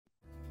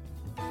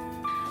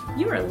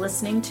You are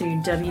listening to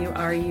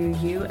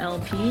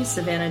WRUULP,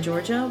 Savannah,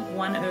 Georgia,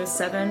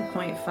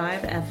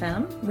 107.5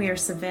 FM. We are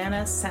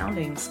Savannah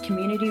Soundings,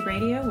 community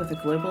radio with a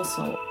global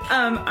soul.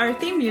 Our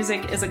theme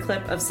music is a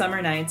clip of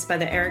Summer Nights by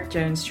the Eric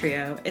Jones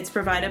Trio. It's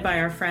provided by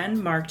our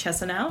friend Mark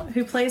Chesanout,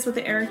 who plays with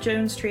the Eric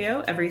Jones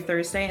Trio every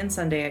Thursday and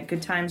Sunday at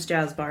Good Times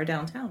Jazz Bar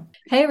downtown.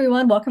 Hey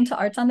everyone, welcome to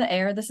Arts on the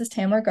Air. This is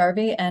Tamara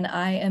Garvey, and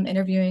I am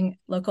interviewing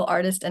local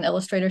artist and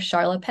illustrator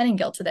Charla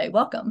Pettingill today.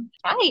 Welcome.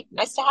 Hi,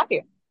 nice to have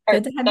you.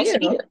 Good Or to have nice to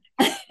be you. here.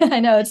 I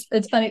know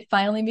it's funny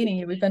finally meeting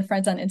you. We've been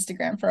friends on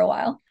Instagram for a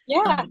while. Yeah,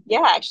 Um, yeah.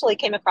 I actually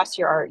came across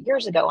your art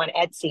years ago on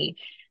Etsy.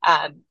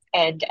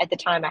 And at the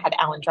time, I had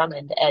Alan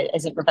Drummond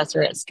as a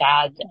professor at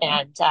SCAD,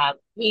 and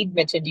he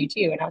mentioned you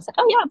too. And I was like,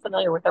 oh, yeah, I'm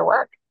familiar with their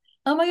work.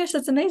 oh my gosh,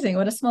 that's amazing.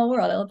 What a small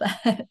world. I love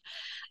that.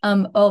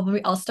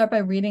 I'll start by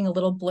reading a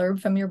little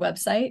blurb from your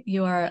website.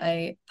 You are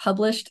a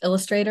published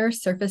illustrator,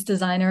 surface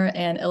designer,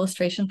 and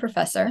illustration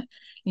professor.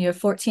 You have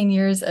 14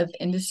 years of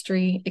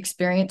industry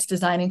experience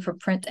designing for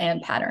print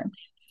and pattern.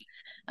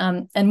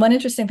 And one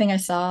interesting thing I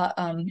saw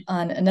on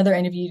another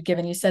interview you'd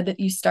given, you said that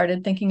you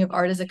started thinking of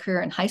art as a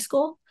career in high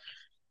school.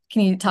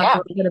 Can you talk a Yeah.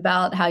 little bit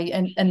about how you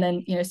and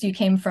then so you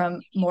came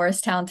from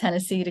Morristown,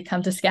 Tennessee to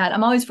come to SCAD.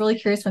 I'm always really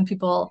curious when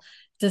people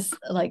just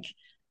like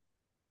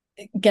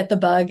get the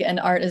bug and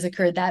art as a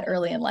career that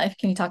early in life.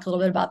 Can you talk a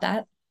little bit about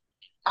that?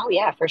 Oh,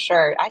 yeah, for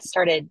sure. I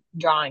started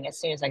drawing as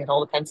soon as I could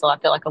hold a pencil. I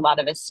feel like a lot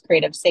of us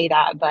creatives say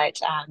that, but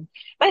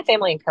my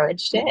family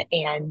encouraged it.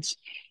 And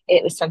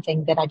it was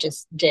something that I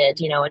just did,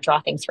 and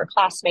draw things for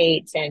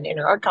classmates and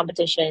enter art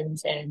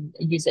competitions and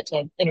use it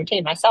to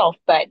entertain myself.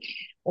 But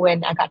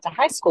when I got to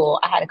high school,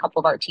 I had a couple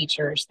of art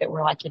teachers that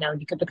were like,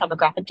 you could become a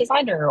graphic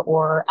designer.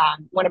 Or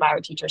one of my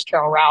art teachers,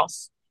 Carol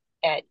Rouse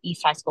at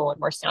East High School in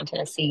Morristown,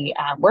 Tennessee,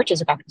 worked as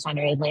a graphic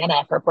designer in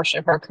Atlanta for a portion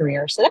of her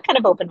career. So that kind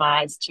of opened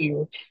my eyes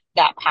to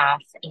that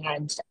path.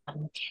 And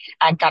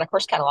I got a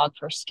course catalog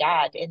for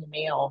SCAD in the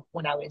mail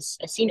when I was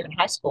a senior in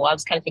high school. I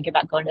was kind of thinking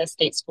about going to a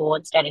state school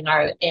and studying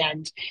art.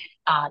 And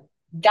um,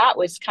 that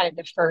was kind of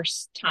the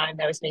first time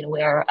that I was made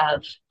aware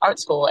of art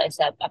school as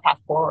a path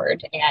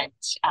forward and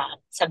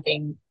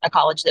something, a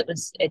college that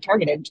was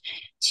targeted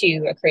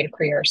to a creative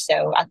career.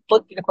 So I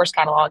looked through the course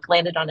catalog,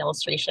 landed on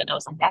illustration. I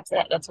was like, that's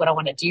it. That's what I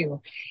want to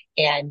do.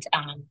 And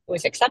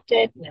was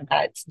accepted,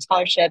 got some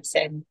scholarships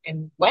and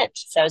went.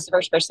 So I was the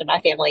first person in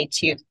my family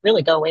to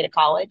really go away to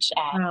college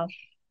Wow.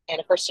 and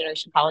a first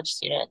generation college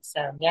student.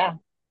 So yeah.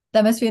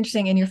 That must be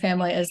interesting in your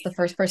family as the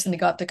first person to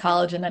go up to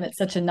college, and then it's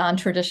such a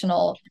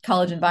non-traditional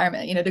college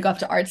environment. To go up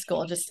to art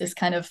school just is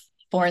kind of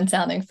foreign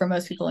sounding for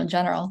most people in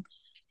general.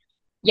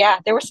 Yeah,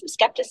 there was some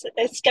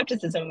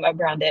skepticism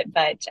around it,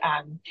 but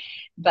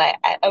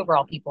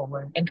overall, people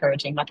were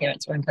encouraging. My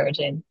parents were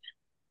encouraging.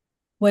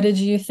 What did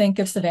you think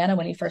of Savannah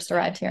when you first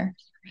arrived here?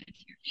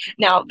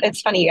 Now,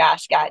 it's funny you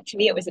ask. To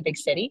me, it was a big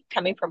city.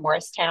 Coming from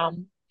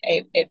Morristown,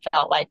 it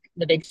felt like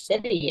the big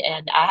city.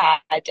 And I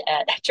had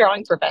a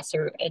drawing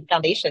professor in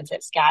foundations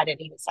at SCAD, and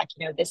he was like,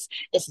 this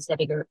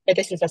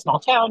is a small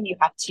town. You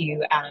have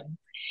to,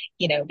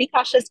 be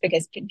cautious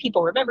because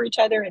people remember each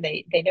other and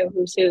they know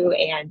who's who.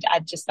 And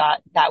I just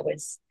thought that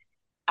was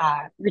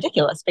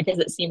ridiculous because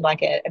it seemed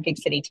like a big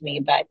city to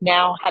me. But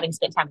now, having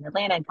spent time in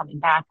Atlanta and coming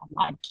back, I'm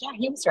like, yeah,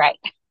 he was right.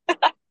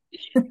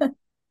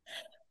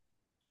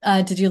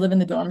 Did you live in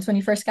the dorms when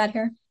you first got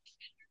here?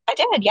 I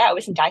did. Yeah, it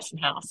was in Dyson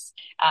House,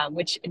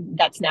 which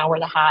that's now where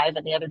the Hive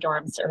and the other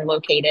dorms are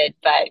located.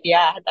 But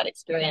yeah, I had that Okay.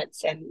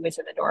 experience and was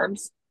in the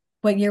dorms.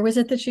 What year was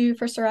it that you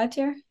first arrived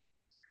here?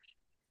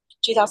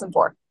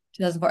 2004.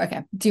 2004.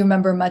 Okay. Do you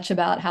remember much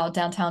about how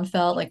downtown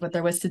felt, like what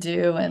there was to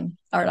do and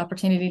art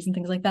opportunities and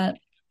things like that?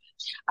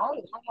 Oh,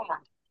 yeah.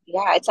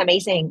 Yeah, it's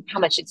amazing how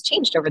much it's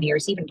changed over the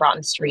years. Even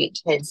Broughton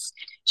Street has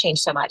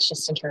changed so much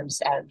just in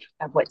terms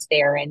of what's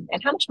there and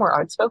how much more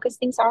arts focused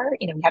things are.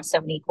 We have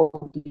so many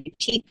cool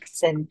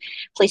boutiques and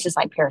places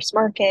like Paris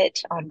Market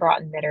on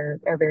Broughton that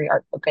are very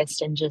art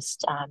focused and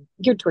just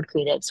geared toward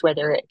creatives,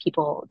 whether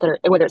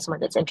it's someone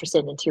that's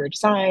interested in interior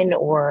design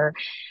or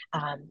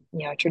a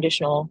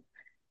traditional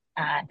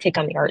take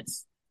on the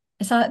arts.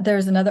 I saw there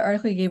was another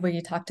article you gave where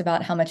you talked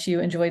about how much you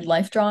enjoyed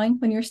life drawing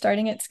when you were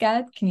starting at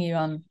SCAD. Can you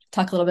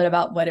talk a little bit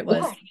about what it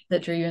was Yeah.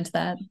 that drew you into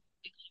that?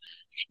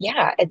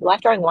 Yeah, the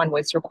life drawing one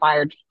was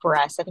required for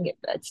us. I think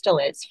it still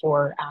is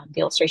for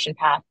the illustration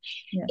path,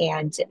 Yeah.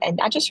 and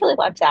I just really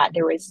loved that.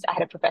 I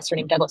had a professor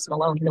named Douglas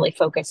Malone who really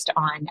focused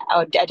on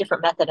a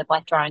different method of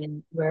life drawing,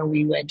 and where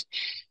we would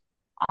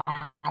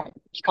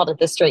he called it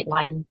the straight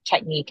line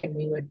technique, and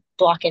we would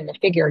block in the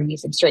figure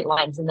using straight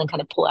lines, and then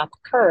kind of pull out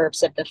the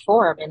curves of the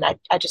form. And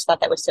I just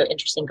thought that was so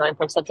interesting, going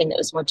from something that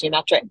was more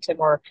geometric to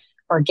more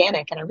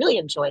organic, and I really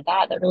enjoyed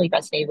that. That really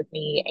resonated with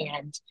me.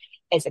 And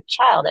as a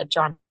child, I've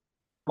drawn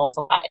a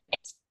lot.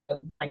 So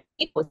my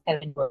people was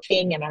kind of a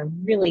thing, and I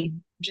really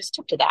just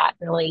took to that,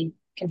 really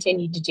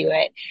continued to do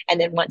it. And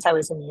then once I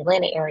was in the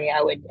Atlanta area,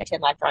 I would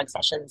attend live drawing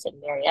sessions in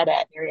Marietta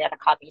at Marietta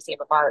Cobb Museum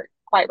of Art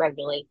quite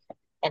regularly.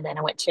 And then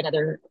I went to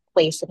another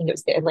place. I think it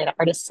was the Atlanta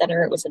Artist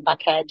Center. It was in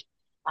Buckhead.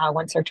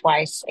 once or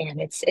twice, and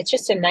it's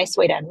just a nice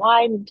way to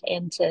unwind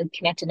and to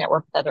connect and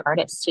network with other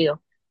artists too.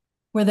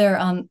 Were there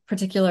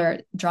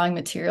particular drawing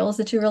materials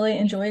that you really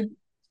enjoyed?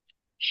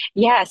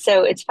 Yeah,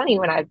 so it's funny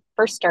when I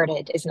first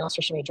started as an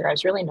illustration major, I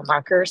was really into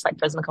markers, like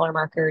Prismacolor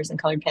markers and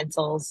colored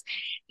pencils.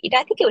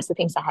 I think it was the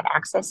things I had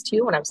access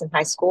to when I was in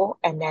high school.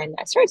 And then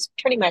I started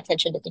turning my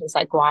attention to things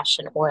like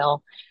gouache and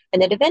oil,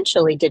 and then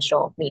eventually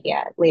digital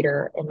media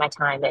later in my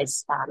time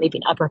as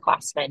maybe an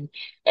upperclassman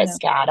at Yeah.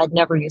 SCAD. I'd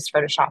never used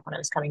Photoshop when I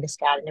was coming to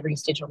SCAD. I never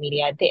used digital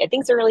media.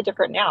 Things are really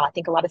different now. I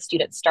think a lot of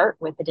students start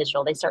with the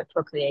digital. They start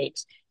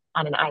Procreate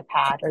on an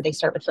iPad, or they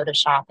start with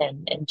Photoshop,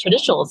 and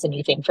traditional is a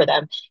new thing for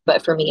them.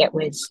 But for me, it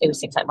was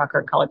things like marker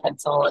and colored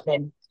pencil, and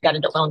then got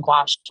into oil and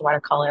gouache,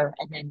 watercolor,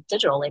 and then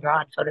digital later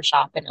on,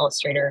 Photoshop and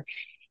Illustrator,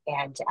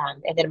 and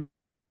then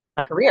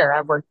my career,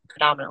 I've worked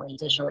predominantly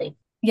digitally.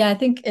 Yeah, I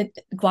think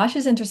gouache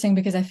is interesting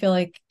because I feel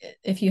like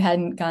if you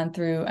hadn't gone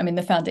through, I mean,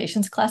 the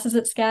foundations classes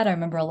at SCAD, I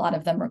remember a lot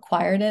of them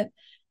required it.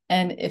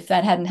 And if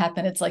that hadn't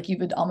happened, it's like you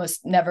would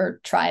almost never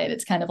try it.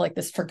 It's kind of like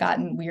this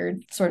forgotten,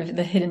 weird sort of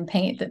the hidden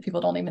paint that people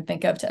don't even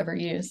think of to ever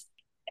use.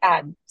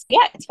 Yeah,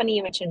 it's funny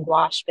you mentioned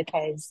gouache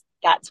because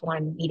that's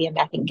one medium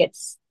that I think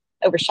gets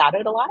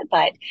overshadowed a lot.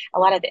 But a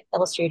lot of the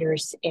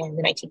illustrators in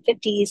the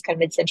 1950s, kind of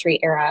mid-century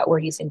era, were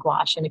using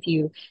gouache. And if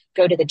you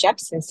go to the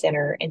Jepson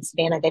Center in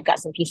Savannah, they've got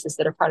some pieces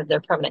that are part of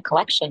their permanent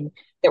collection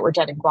that were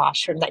done in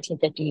gouache from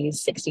 1950s,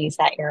 60s,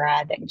 that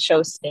era that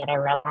shows Savannah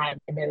around time.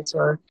 And those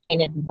were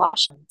painted in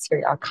gouache. It's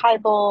very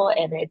archival,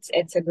 and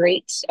it's a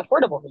great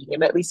affordable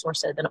medium, at least more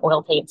so than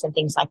oil paints and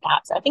things like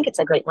that. So I think it's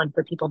a great one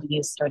for people to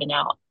use starting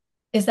out.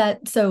 Is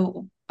that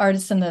so?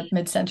 Artists in the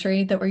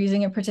mid-century that were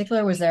using it in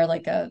particular, was there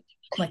like a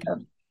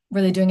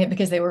were they doing it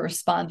because they were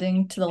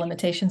responding to the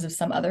limitations of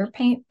some other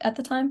paint at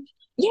the time?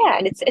 Yeah,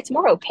 and it's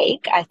more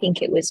opaque. I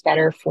think it was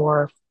better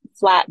for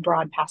flat,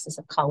 broad passes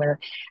of color.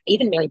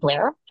 Even Mary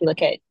Blair, if you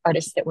look at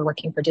artists that were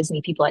working for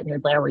Disney, people like Mary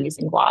Blair were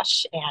using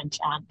gouache, and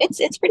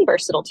it's pretty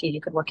versatile too.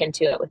 You could work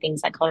into it with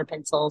things like color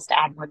pencils to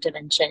add more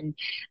dimension,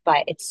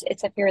 but it's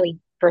a fairly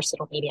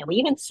versatile medium. We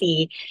even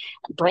see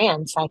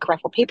brands like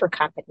Rifle Paper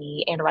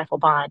Company and Rifle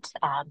Bond.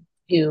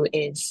 Who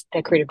is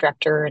the creative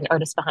director and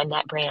artist behind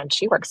that brand?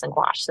 She works in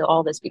gouache, so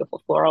all those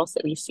beautiful florals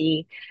that we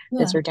see, Yeah.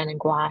 those are done in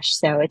gouache.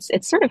 So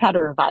it's sort of had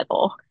a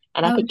revival,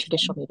 and I Oh, think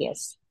traditional media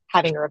is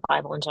having a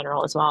revival in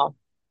general as well.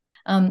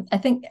 I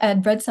think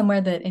I'd read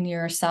somewhere that in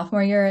your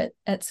sophomore year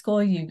at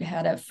school, you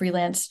had a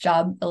freelance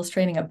job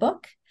illustrating a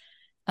book.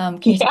 Can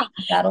you talk Yeah,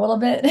 about that a little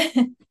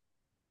bit?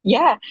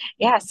 yeah,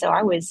 yeah. So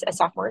I was a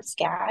sophomore at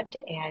SCAD,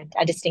 and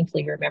I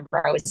distinctly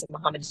remember I was in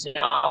Muhammad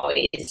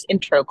Janawi's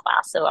intro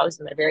class. So I was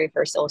in my very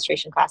first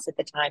illustration class at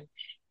the time.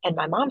 And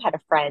my mom had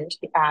a friend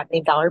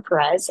named Valerie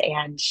Perez,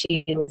 and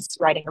she was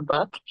writing a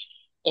book,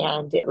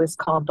 and it was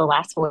called The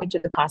Last Voyage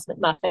of the Cosmic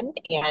Muffin,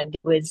 and it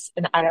was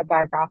an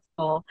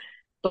autobiographical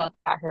book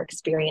about her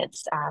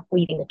experience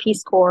leading the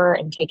Peace Corps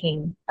and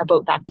taking a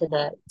boat back to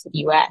the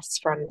U.S.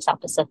 from the South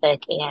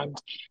Pacific, and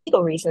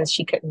legal reasons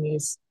she couldn't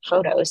use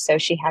photos, so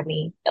she had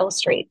me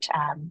illustrate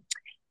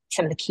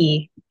some of the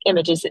key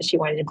images that she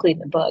wanted to include in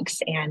the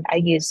books, and I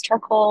used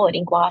charcoal and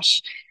ink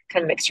wash,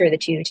 kind of mixture of the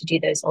two to do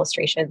those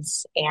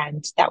illustrations,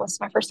 and that was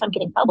my first time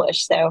getting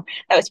published. So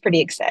that was pretty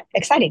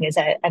exciting as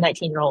a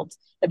 19-year-old.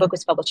 The book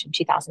was published in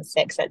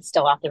 2006. It's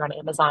still out there on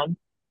Amazon.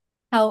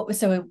 What was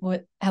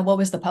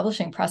the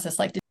publishing process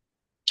like?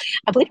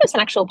 I believe it was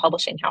an actual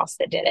publishing house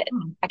that did it.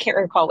 Hmm. I can't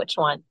recall which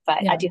one, but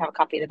I Yeah, do have a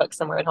copy of the book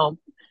somewhere at home.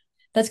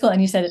 that's cool.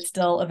 And you said it's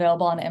still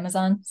available on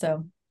Amazon.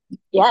 So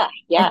Yeah, if,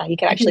 yeah, you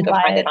can if actually you go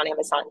buy find it it, on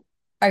Amazon.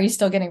 are you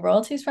still getting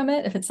royalties from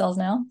it if it sells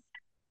now?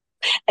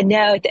 And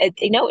no,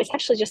 it's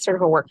actually just sort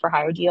of a work for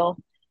hire deal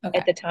Okay.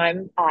 at the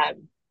time.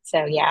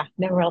 So yeah,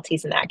 no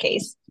royalties in that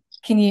case.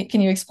 Can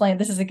you explain?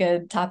 This is a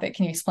good topic.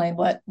 Can you explain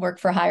what work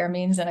for hire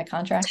means in a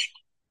contract?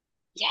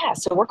 Yeah,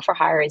 so work for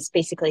hire is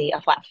basically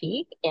a flat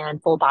fee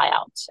and full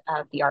buyout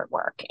of the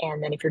artwork.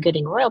 And then if you're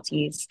getting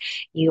royalties,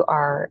 you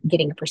are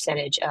getting a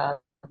percentage of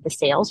the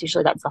sales.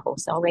 Usually that's the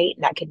wholesale rate.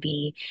 And that could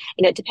be,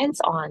 it depends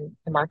on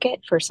the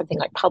market. For something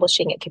like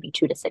publishing, it could be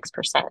 2 to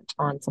 6%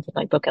 on something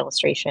like book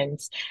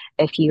illustrations.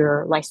 If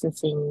you're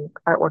licensing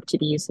artwork to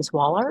be used as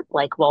wall art,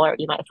 like wall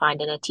art you might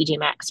find in a TJ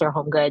Maxx or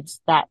Home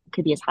Goods, that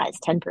could be as high as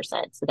 10%.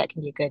 So that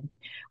can be a good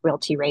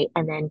royalty rate.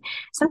 And then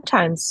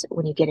sometimes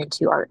when you get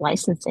into art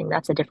licensing,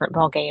 that's a different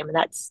ballgame. And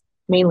that's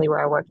mainly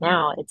where I work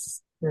now.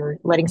 It's you're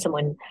letting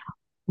someone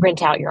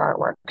rent out your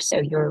artwork. So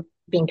you're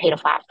being paid a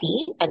flat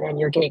fee, and then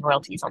you're getting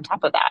royalties on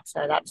top of that.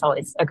 So that's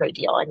always a great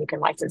deal. And you can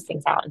license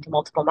things out into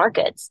multiple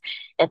markets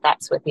if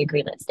that's what the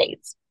agreement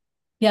states.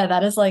 Yeah,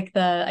 that is like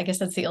I guess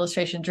that's the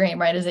illustration dream,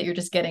 right? Is that you're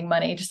just getting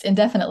money just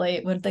indefinitely.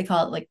 What do they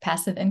call it? Like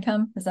passive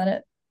income? Is that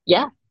it?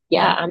 Yeah.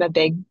 Yeah. Yeah. I'm a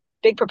big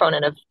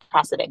proponent of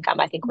passive income.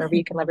 I think wherever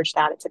you can leverage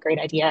that, it's a great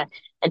idea.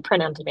 And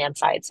print on demand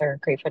sites are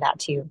great for that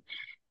too.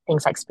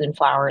 Things like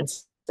Spoonflower and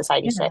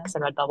Society Yeah. 6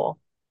 and Redbubble.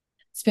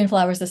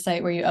 Spoonflower is the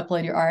site where you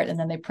upload your art and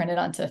then they print it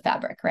onto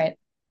fabric, right?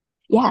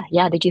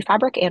 Yeah, they do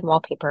fabric and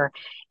wallpaper.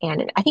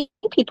 And I think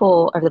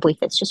people are of the belief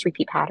it's just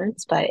repeat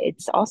patterns, but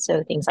it's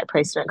also things like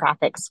placement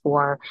graphics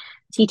for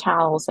tea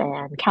towels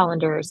and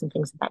calendars and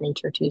things of that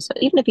nature too. So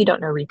even if you don't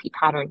know repeat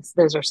patterns,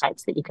 those are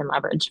sites that you can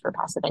leverage for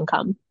passive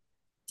income.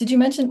 Did you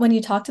mention when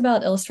you talked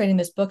about illustrating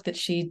this book that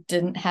she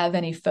didn't have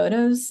any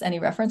photos, any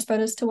reference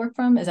photos to work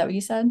from? Is that what you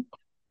said?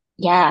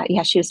 Yeah,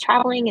 she was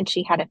traveling and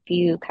she had a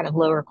few kind of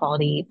lower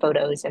quality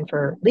photos, and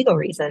for legal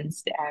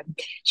reasons,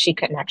 she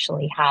couldn't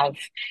actually have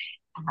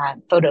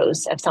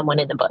photos of someone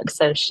in the book.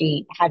 So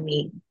she had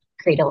me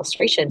create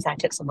illustrations. I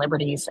took some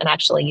liberties and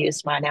actually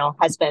used my now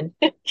husband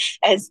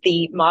as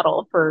the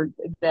model for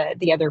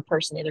the other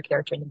person, the other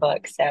character in the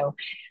book. So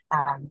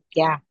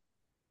yeah.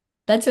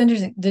 That's so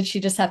interesting. Did she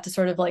just have to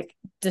sort of like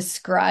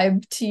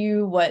describe to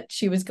you what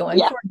she was going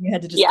Yeah, for? And you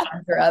had to just yeah,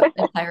 conjure up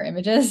entire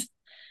images?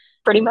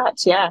 pretty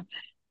much. Yeah,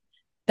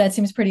 That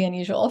seems pretty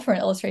unusual for an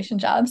illustration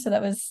job. So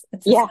it's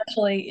yeah,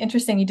 especially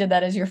interesting you did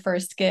that as your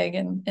first gig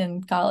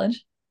in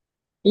college.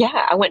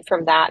 yeah. I went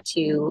from that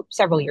to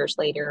several years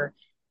later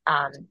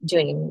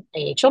doing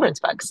a children's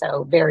book.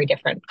 So very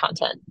different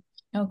content.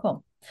 Oh,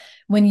 cool.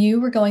 When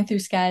you were going through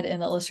SCAD in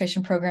the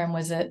illustration program,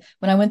 was it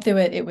when I went through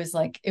it, it was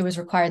like it was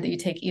required that you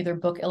take either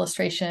book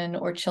illustration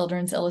or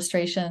children's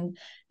illustration.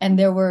 And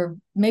there were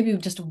maybe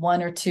just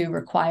one or two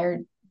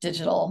required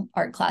digital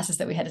art classes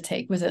that we had to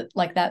take. Was it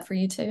like that for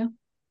you too?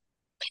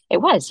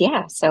 It was,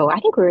 yeah. So I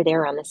think we were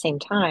there around the same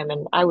time.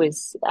 And I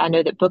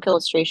know that book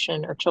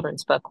illustration or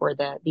children's book were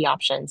the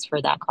options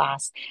for that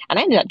class. And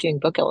I ended up doing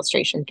book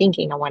illustration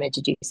thinking I wanted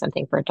to do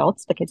something for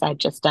adults because I'd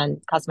just done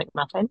Cosmic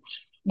Muffin.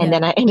 And Yeah.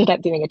 then I ended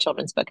up doing a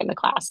children's book in the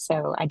class.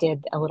 So I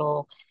did a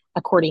little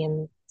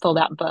accordion fold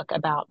out book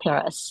about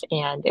Paris.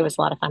 And it was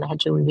a lot of fun. I had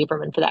Julie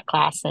Lieberman for that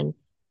class, and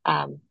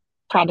um,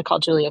 proud to call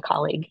Julie a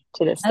colleague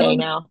to this I day love,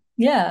 now.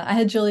 yeah, I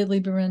had Julie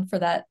Lieberman for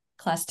that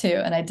class too.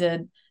 And I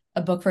did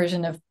a book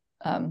version of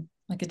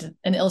like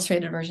an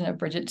illustrated version of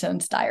Bridget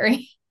Jones'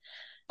 Diary.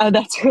 Oh,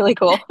 that's really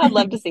cool. I'd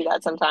love to see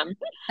that sometime.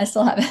 I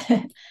still have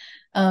it.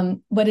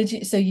 What did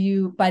you, so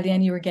you, by the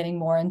end, you were getting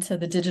more into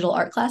the digital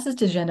art classes.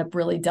 Did you end up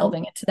really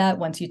delving into that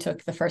once you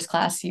took the first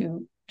class?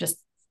 You just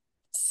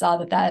saw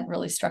that that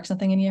really struck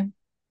something in you?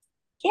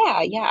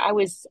 Yeah,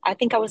 I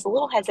think I was a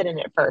little hesitant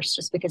at first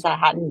just because I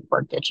hadn't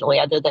worked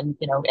digitally other than,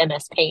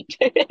 MS Paint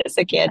as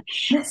a kid.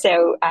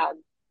 So,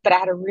 but I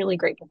had a really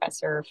great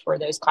professor for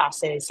those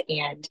classes,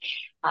 and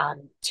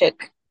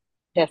took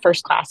the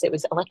first class. It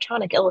was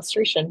electronic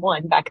illustration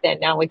one back then.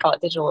 Now we call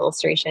it digital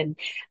illustration.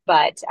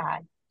 But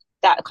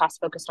that class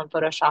focused on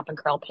Photoshop and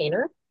Corel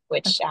Painter,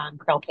 which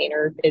Corel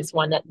Painter is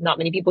one that not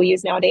many people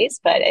use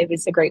nowadays, but it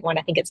was a great one.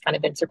 I think it's kind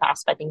of been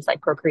surpassed by things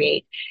like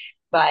Procreate,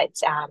 but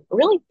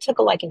really took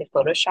a liking to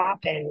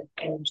Photoshop and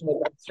enjoyed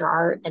Webster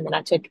art. And then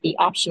I took the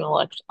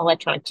optional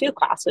Electronic 2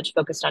 class, which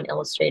focused on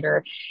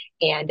Illustrator.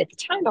 And at the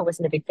time, I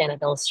wasn't a big fan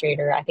of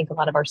Illustrator. I think a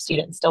lot of our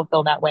students still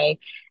feel that way.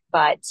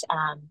 But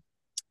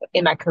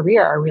in my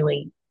career, I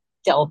really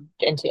delved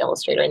into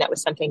Illustrator, and that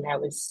was something that I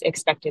was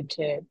expected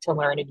to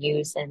learn and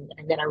use. And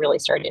then I really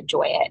started to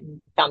enjoy it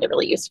and found it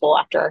really useful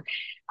after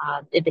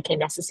it became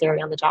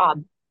necessary on the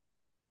job.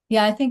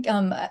 Yeah, I think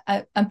I'm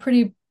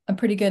pretty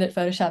good at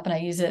Photoshop and I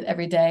use it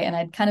every day. And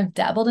I'd kind of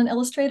dabbled in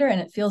Illustrator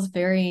and it feels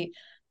very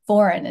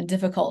foreign and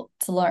difficult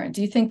to learn.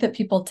 Do you think that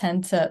people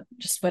tend to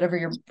just whatever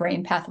your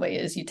brain pathway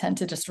is, you tend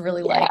to just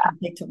really like Yeah. and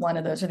take to one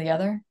of those or the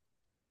other?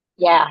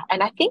 Yeah,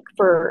 and I think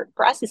for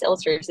us as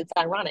illustrators, it's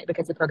ironic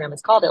because the program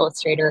is called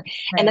Illustrator,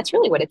 and Right. that's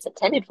really what it's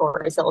intended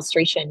for is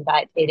illustration.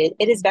 But it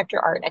is vector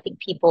art, and I think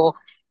people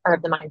are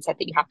of the mindset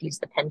that you have to use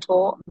the pen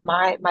tool.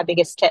 My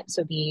biggest tips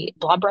would be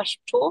blob brush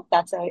tool.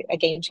 That's a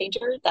game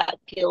changer. That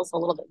feels a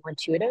little bit more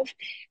intuitive.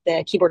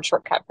 The keyboard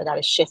shortcut for that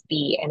is Shift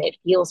B, and it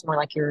feels more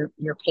like you're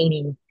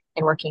painting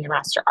and working in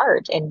raster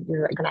art, and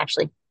you're going to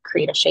actually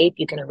create a shape.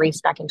 You can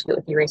erase back into it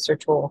with the eraser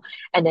tool.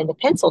 And then the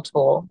pencil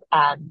tool,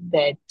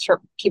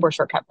 keyboard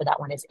shortcut for that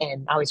one is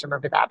N. I always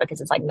remember that because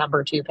it's like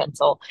number two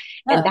pencil.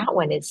 And Oh, that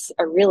one is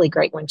a really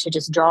great one to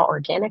just draw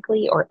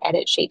organically or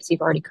edit shapes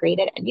you've already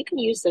created. And you can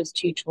use those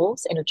two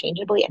tools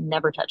interchangeably and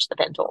never touch the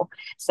pen tool.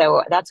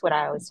 So that's what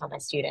I always tell my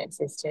students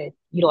is to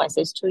utilize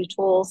those two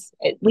tools,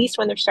 at least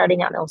when they're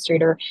starting out in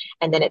Illustrator.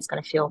 And then it's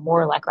going to feel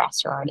more like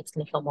raster art. It's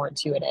going to feel more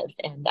intuitive.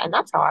 And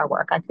that's how I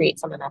work. I create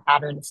some of my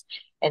patterns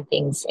and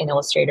things in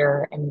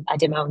Illustrator, and I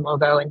did my own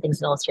logo and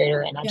things in Illustrator,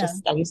 and yeah.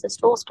 I use those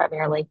tools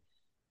primarily.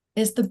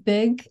 Is the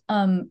big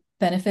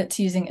benefit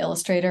to using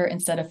Illustrator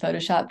instead of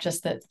Photoshop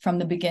just that from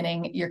the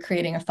beginning you're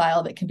creating a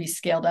file that can be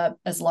scaled up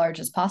as large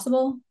as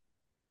possible?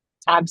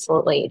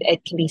 Absolutely.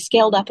 It can be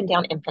scaled up and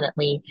down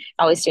infinitely.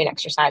 I always do an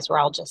exercise where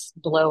I'll just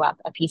blow up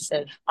a piece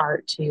of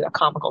art to a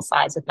comical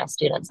size with my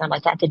students. I'm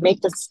like, I could make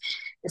this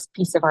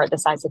piece of art the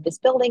size of this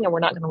building and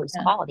we're not going to lose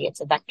Yeah. quality.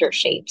 It's a vector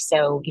shape,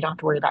 so you don't have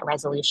to worry about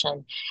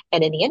resolution.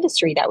 And in the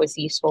industry, that was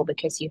useful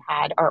because you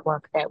had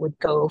artwork that would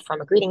go from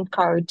a greeting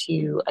card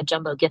to a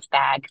jumbo gift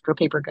bag for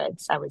paper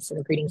goods. I was in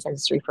the greetings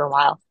industry for a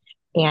while.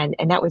 And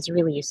that was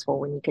really useful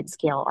when you could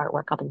scale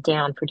artwork up and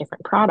down for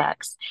different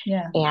products.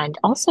 Yeah. And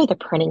also the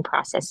printing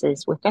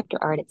processes with vector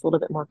art, it's a little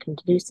bit more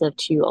conducive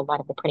to a lot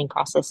of the printing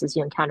processes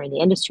you encounter in the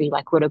industry,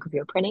 like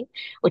rotogravure printing,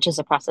 which is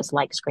a process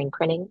like screen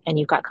printing. And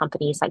you've got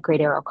companies like Great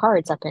Arrow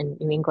Cards up in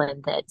New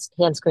England that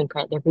hand screen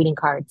print their greeting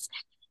cards.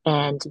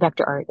 And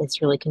vector art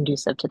is really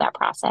conducive to that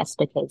process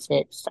because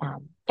it's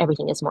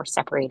everything is more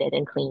separated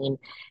and clean.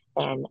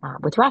 And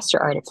with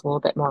raster art, it's a little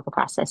bit more of a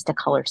process to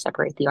color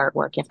separate the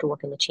artwork. You have to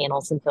work in the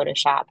channels in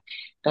Photoshop,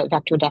 but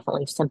vector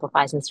definitely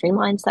simplifies and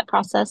streamlines that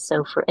process.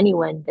 So for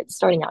anyone that's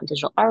starting out in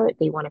digital art,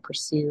 they want to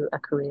pursue a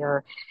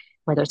career,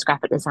 whether it's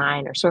graphic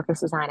design or surface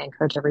design. I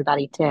encourage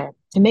everybody to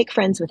make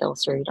friends with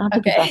Illustrator. You don't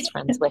have to be Okay. best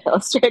friends with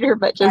Illustrator,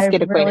 but just It's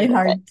get really acquainted with it.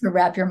 hard to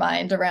wrap your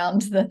mind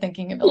around the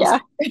thinking of Yeah,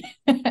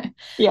 Illustrator.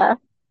 yeah.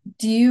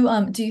 Do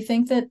you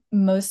think that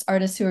most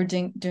artists who are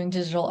doing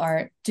digital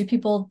art, do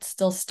people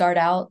still start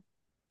out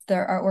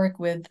their artwork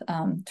with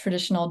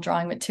traditional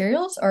drawing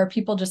materials, or are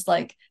people just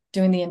like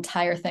doing the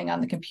entire thing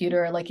on the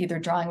computer, like either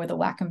drawing with a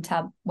Wacom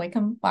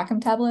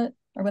tablet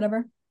or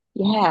whatever?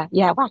 Yeah,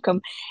 yeah,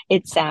 Wacom.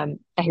 It's I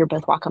hear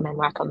both Wacom and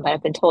Wacom, but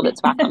I've been told it's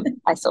Wacom.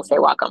 I still say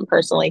Wacom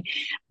personally,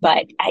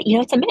 but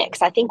it's a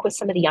mix. I think with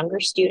some of the younger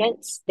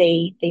students,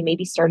 they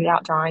maybe started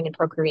out drawing in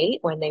Procreate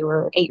when they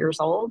were 8 years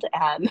old,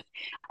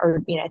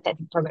 or that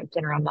program's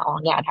been around that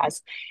long. Yeah, it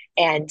has,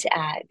 and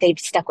they've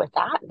stuck with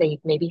that. They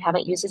maybe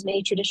haven't used as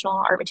many traditional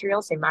art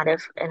materials they might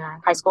have in a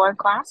high school art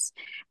class,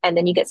 and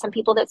then you get some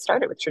people that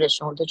started with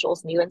traditional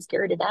digitals, new and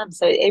scary to them.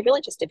 So it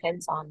really just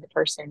depends on the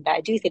person. But I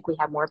do think we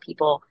have more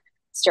people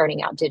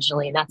starting out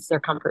digitally, and that's their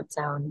comfort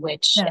zone,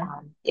 which Yeah.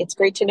 it's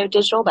great to know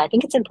digital, but I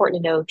think it's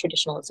important to know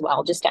traditional as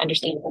well, just to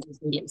understand how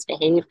these mediums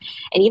behave.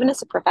 And even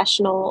as a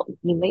professional,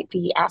 you might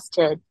be asked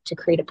to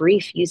create a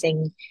brief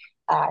using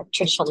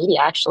traditional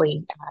media.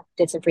 Actually,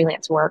 did some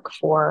freelance work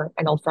for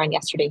an old friend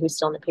yesterday who's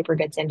still in the paper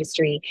goods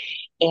industry,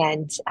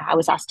 and I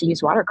was asked to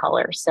use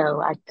watercolor.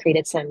 So I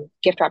created some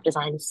gift wrap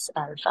designs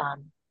of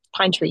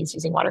pine trees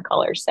using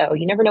watercolor. So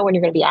you never know when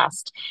you're going to be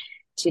asked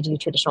to do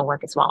traditional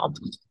work as well.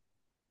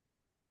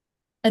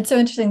 It's so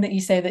interesting that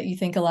you say that you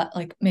think a lot,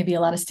 like maybe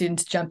a lot of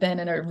students jump in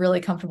and are really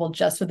comfortable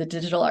just with the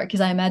digital art. Because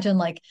I imagine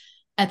like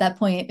at that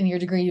point in your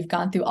degree, you've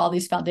gone through all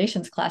these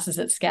foundations classes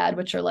at SCAD,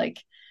 which are like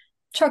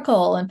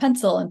charcoal and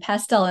pencil and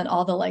pastel and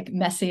all the like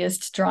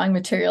messiest drawing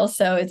materials.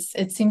 So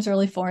it seems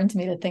really foreign to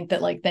me to think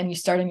that like then you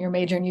start in your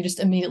major and you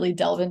just immediately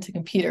delve into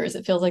computers.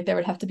 It feels like there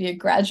would have to be a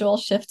gradual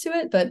shift to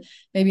it, but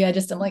maybe I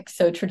just am like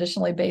so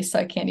traditionally based, so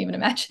I can't even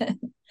imagine.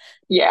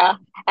 Yeah.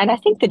 And I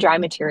think the dry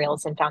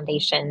materials and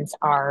foundations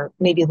are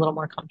maybe a little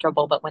more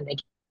comfortable, but when they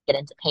get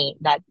into paint,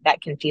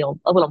 that can feel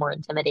a little more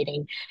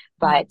intimidating.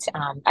 Yeah. But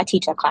I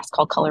teach a class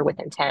called Color with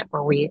Intent,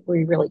 where we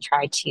really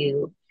try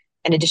to,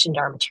 in addition to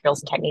our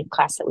materials and technique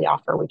class that we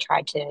offer, we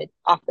try to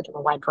offer them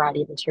a wide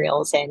variety of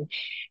materials and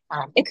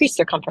increase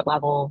their comfort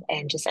level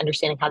and just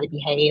understanding how they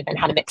behave and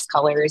how to mix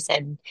colors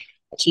and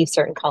achieve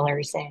certain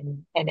colors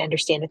and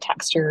understand the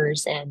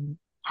textures and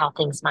how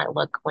things might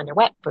look when they're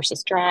wet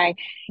versus dry.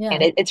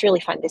 And Yeah. it's really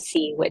fun to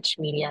see which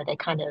media they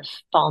kind of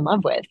fall in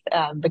love with,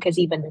 because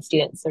even the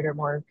students that are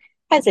more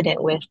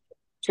hesitant with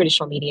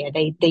traditional media,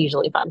 they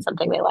usually find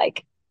something they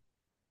like.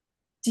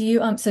 Do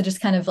you so just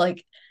kind of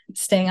like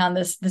staying on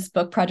this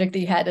book project that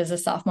you had as a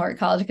sophomore at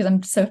college, because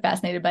I'm so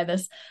fascinated by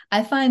this.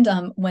 I find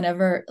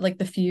whenever like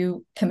the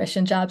few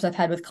commission jobs I've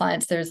had with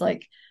clients,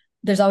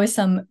 there's always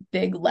some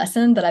big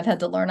lesson that I've had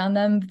to learn on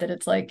them, that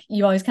it's like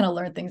you always kind of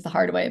learn things the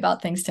hard way about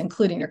things, to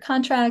including your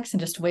contracts and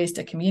just ways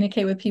to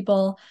communicate with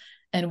people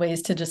and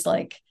ways to just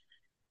like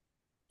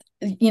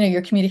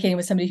you're communicating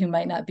with somebody who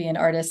might not be an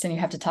artist and you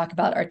have to talk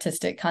about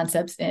artistic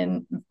concepts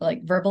in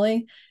like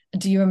verbally.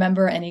 Do you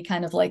remember any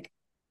kind of like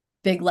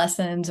big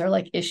lessons or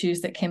like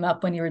issues that came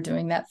up when you were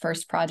doing that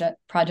first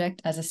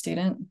project as a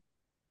student?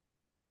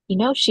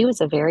 She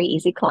was a very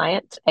easy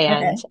client,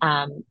 and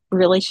Okay.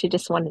 really, she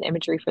just wanted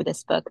imagery for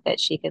this book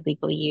that she could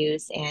legally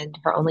use. And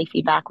her only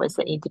feedback was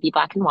that it needed to be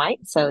black and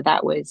white. So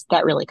that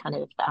really kind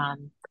of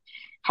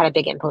had a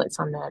big influence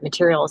on the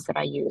materials that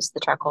I used, the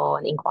charcoal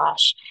and ink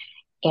wash.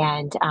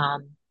 And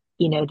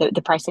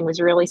the pricing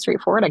was really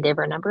straightforward. I gave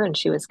her a number and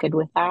she was good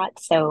with that.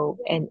 So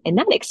and in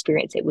that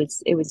experience it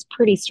was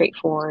pretty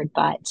straightforward,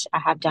 but I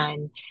have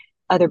done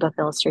other book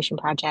illustration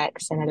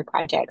projects and other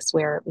projects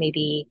where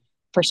maybe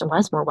a person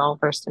was more well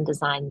versed in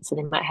design, so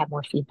they might have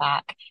more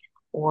feedback.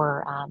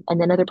 Or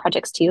and then other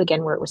projects too,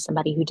 again, where it was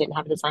somebody who didn't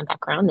have a design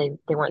background,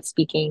 they weren't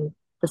speaking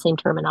the same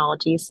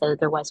terminology, so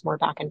there was more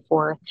back and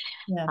forth.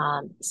 Yeah.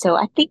 So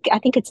I think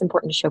it's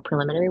important to show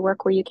preliminary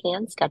work where you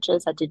can,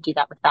 sketches. I did do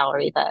that with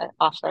Valerie, the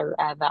author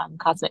of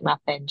Cosmic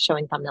Muffin,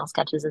 showing thumbnail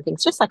sketches and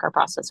things, just like our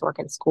process work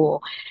in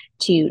school,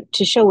 to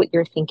show what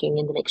you're thinking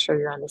and to make sure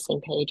you're on the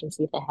same page and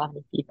see if they have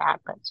any feedback.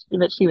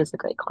 But she was a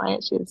great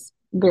client. She was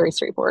very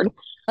straightforward.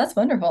 That's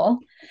wonderful.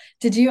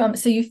 Did you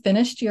so you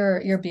finished your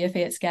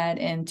BFA at SCAD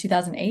in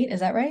 2008, is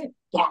that right?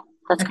 Yeah,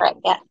 that's Okay. correct.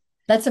 Yeah.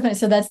 That's so funny.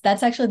 So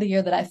that's actually the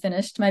year that I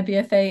finished my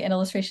BFA in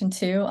illustration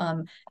too.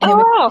 And it Oh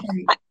was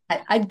wow.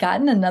 actually, I'd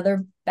gotten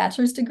another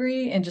bachelor's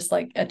degree in just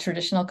like a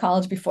traditional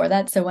college before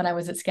that. So when I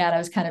was at SCAD, I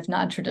was kind of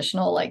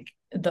non-traditional, like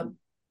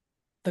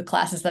the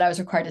classes that I was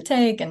required to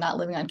take and not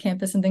living on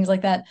campus and things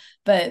like that.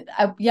 But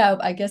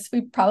I guess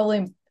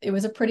it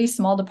was a pretty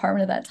small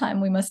department at that time.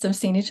 We must have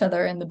seen each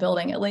other in the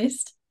building at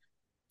least.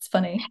 It's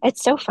funny.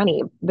 It's so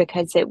funny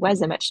because it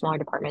was a much smaller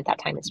department at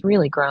that time. It's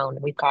really grown.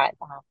 We've got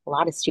a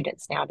lot of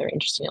students now that are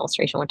interested in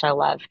illustration, which I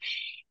love.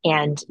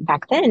 And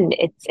back then,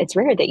 it's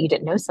rare that you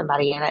didn't know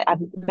somebody. And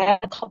I've met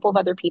a couple of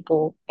other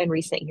people in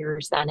recent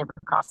years that I never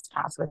crossed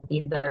paths with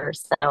either.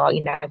 So,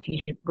 if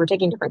you were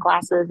taking different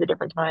classes at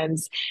different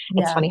times,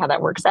 it's Yeah. funny how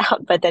that works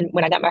out. But then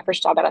when I got my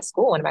first job out of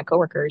school, one of my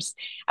coworkers,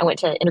 I went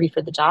to interview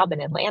for the job in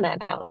Atlanta,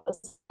 and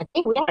I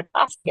think we had a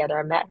class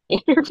together. I met in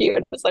the interview,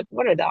 and I was like,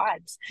 what are the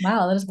odds?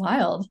 Wow, that is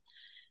wild.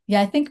 Yeah,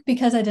 I think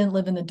because I didn't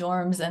live in the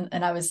dorms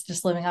and I was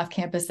just living off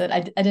campus that I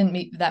didn't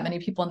meet that many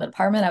people in the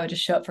department. I would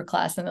just show up for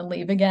class and then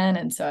leave again.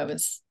 And so I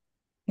was,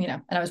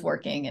 and I was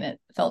working and it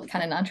felt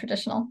kind of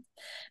non-traditional.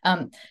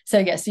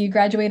 So you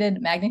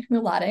graduated magna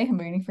cum laude. I'm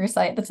reading for your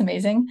site. That's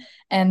amazing.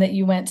 And that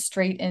you went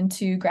straight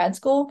into grad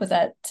school. Was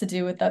that to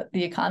do with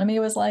the economy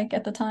was like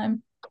at the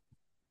time?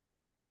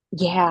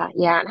 Yeah,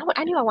 yeah. And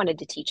I knew I wanted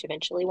to teach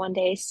eventually one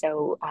day.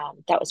 So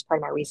that was part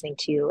of my reasoning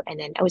too. And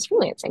then I was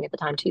freelancing at the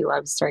time too. I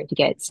was starting to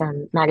get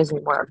some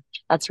magazine work.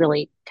 That's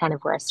really kind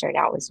of where I started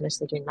out, was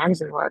mostly doing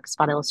magazine work,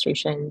 spot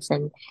illustrations,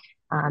 and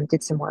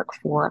did some work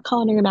for a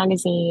culinary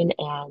magazine.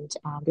 And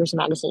there was a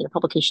magazine, a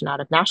publication out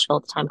of Nashville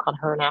at the time called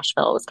Her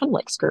Nashville. It was kind of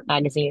like Skirt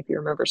magazine, if you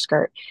remember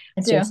Skirt. I I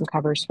was doing do. some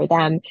covers for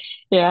them.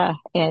 Yeah.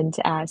 And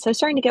so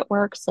starting to get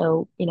work.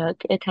 So,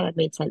 it kind of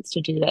made sense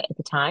to do that at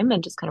the time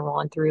and just kind of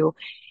rolling through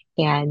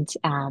and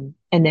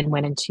then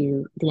went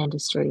into the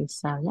industry.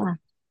 So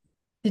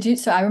yeah.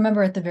 So I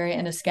remember at the very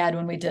end of SCAD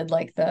when we did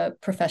like the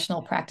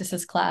professional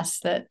practices class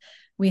that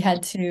we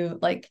had to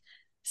like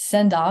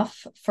send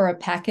off for a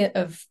packet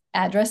of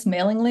address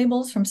mailing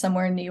labels from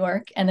somewhere in New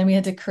York. And then we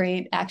had to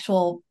create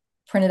actual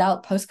printed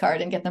out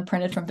postcard and get them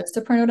printed from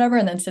Vistaprint or whatever,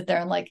 and then sit there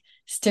and like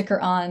sticker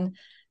on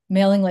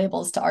mailing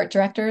labels to art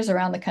directors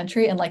around the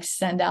country and like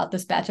send out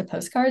this batch of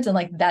postcards. And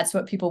like that's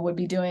what people would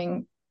be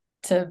doing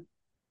to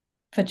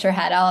put your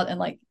hat out and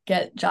like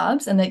get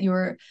jobs. And that you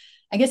were,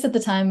 I guess at the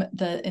time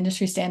the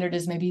industry standard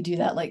is maybe you do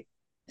that like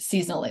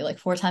seasonally, like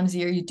 4 times a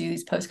year you do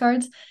these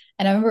postcards.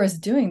 And I remember us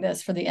doing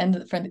this for the end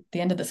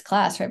of this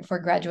class right before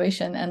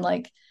graduation, and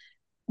like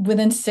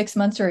within 6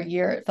 months or a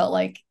year it felt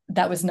like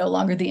that was no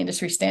longer the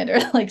industry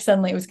standard. Like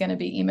suddenly it was going to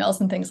be emails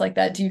and things like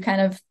that. Do you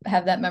kind of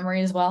have that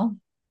memory as well?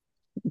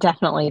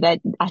 Definitely. That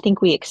I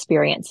think we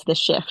experienced the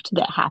shift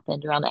that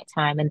happened around that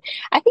time. And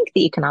I think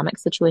the economic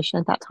situation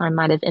at that time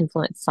might have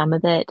influenced some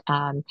of it.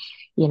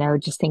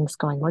 Just things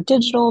going more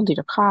digital due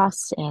to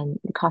costs and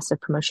the cost of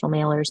promotional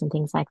mailers and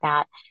things like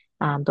that.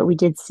 But we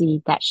did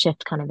see that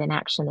shift kind of in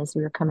action as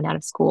we were coming out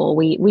of school.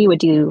 We would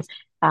do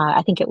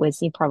I think it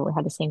was, you probably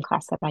had the same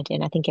class that I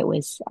did. I think it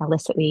was a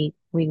list that we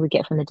would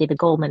get from the David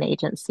Goldman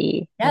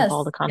agency of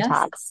all Yes, the yes.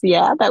 contacts.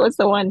 Yeah, that was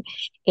the one.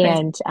 Crazy.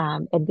 And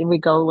then we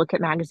go look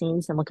at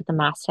magazines and look at the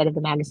masthead of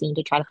the magazine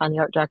to try to find the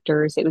art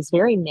directors. It was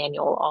very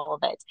manual, all of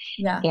it.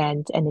 Yeah.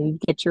 And then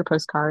you'd get your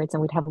postcards,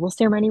 and we'd have a little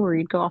ceremony where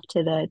you'd go off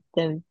to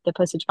the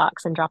postage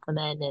box and drop them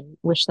in and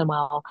wish them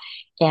well,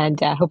 and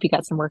hope you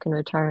got some work in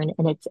return.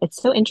 And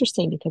it's so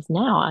interesting because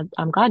now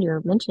I'm glad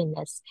you're mentioning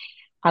this.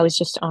 I was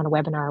just on a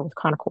webinar with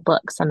Chronicle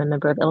Books. I'm a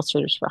member of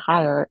Illustrators for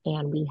Hire,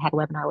 and we had a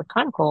webinar with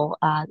Chronicle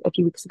a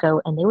few weeks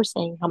ago, and they were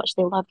saying how much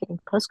they love getting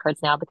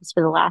postcards now because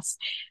for the last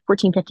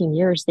 14, 15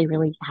 years, they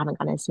really haven't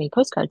gotten as many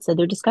postcards. So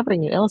they're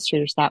discovering new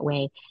illustrators that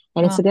way.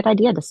 And it's Wow. a good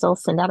idea to still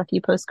send out a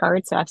few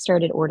postcards. So I've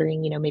started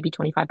ordering, maybe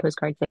 25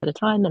 postcards at a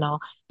time, and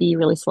I'll be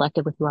really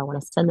selective with who I want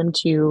to send them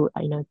to,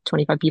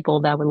 25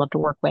 people that I would love to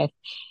work with,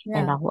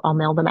 and Yeah. I'll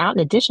mail them out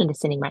in addition to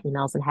sending my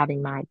emails and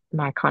having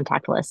my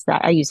contact list.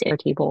 That I use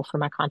Airtable for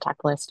my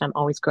contact list. I'm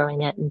always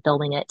growing it and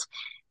building it.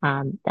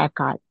 I've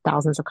got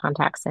thousands of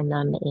contacts in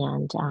them,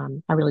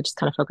 and I really just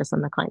kind of focus on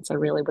the clients I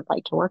really would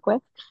like to work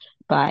with.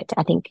 But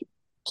I think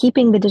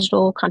keeping the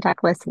digital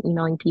contact list and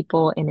emailing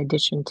people in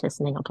addition to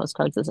sending out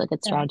postcards is a good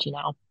Yeah. strategy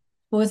now.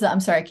 What was that? I'm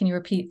sorry. Can you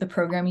repeat the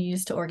program you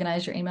used to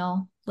organize your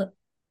email Yeah.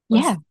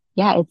 list?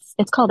 Yeah,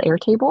 it's called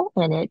Airtable,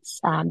 and it's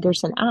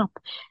there's an app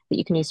that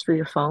you can use for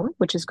your phone,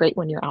 which is great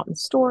when you're out in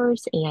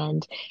stores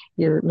and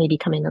you're maybe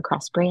coming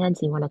across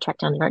brands and you want to track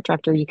down the art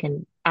director. You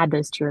can add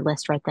those to your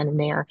list right then and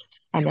there.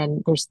 And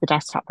then there's the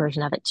desktop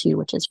version of it too,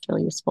 which is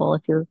really useful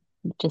if you're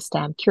just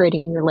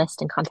curating your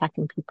list and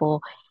contacting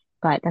people.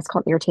 But that's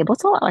called Airtable.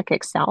 It's a lot like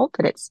Excel,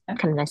 but it's Yeah.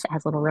 kind of nice. It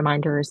has little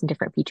reminders and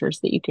different features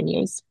that you can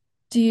use.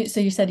 So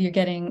you said you're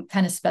getting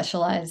kind of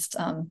specialized,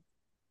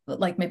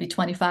 like maybe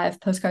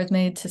 25 postcards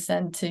made to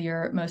send to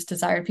your most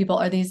desired people.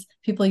 Are these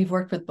people you've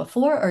worked with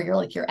before, or you're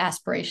like your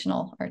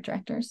aspirational art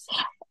directors?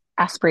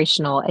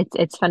 Aspirational.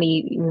 It's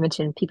funny you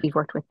mentioned people you've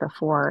worked with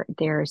before.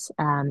 There's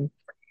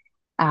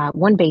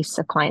one base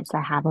of clients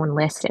I have on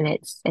list, and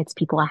it's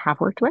people I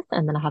have worked with,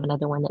 and then I have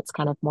another one that's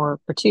kind of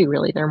more, or two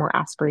really. They're more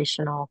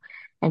aspirational.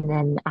 And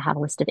then I have a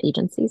list of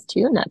agencies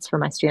too, and that's for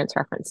my students'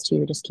 reference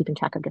too, just keeping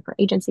track of different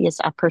agencies.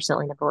 I've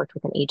personally never worked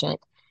with an agent,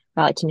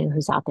 but I like to know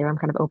who's out there. I'm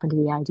kind of open to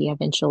the idea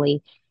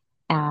eventually.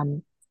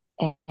 Um,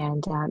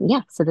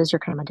 yeah, so those are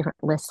kind of my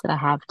different lists that I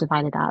have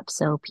divided up.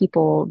 So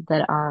people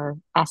that are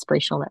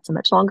aspirational, that's a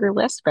much longer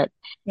list, but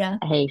Yeah.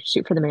 hey,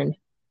 shoot for the moon.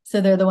 So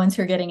they're the ones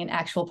who are getting an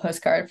actual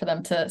postcard for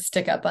them to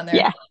stick up on their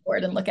Yeah,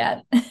 board and look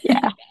at.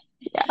 yeah,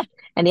 yeah.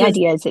 And the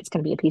idea is it's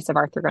going to be a piece of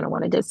art they're going to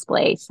want to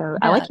display. So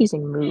I Yeah. like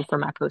using Move for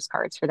my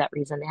postcards for that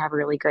reason. They have a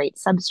really great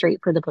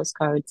substrate for the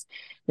postcards.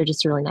 They're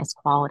just really nice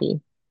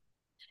quality.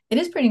 It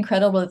is pretty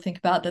incredible to think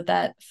about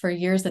that for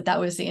years that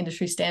was the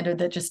industry standard,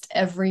 that just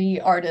every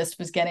artist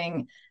was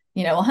getting,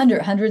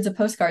 hundreds of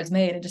postcards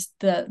made, and just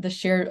the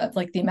sheer,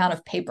 like, the amount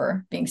of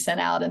paper being sent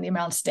out and the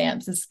amount of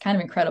stamps is kind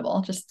of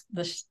incredible, just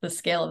the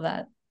scale of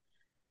that.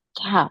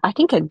 Yeah, I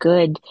think a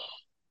good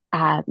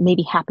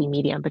maybe happy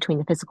medium between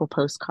the physical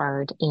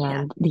postcard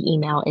Yeah. and the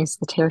email is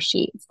the tear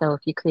sheet. So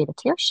if you create a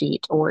tear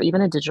sheet or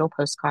even a digital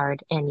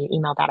postcard and you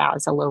email that out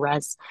as a low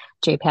res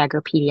JPEG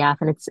or PDF,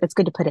 and it's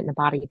good to put it in the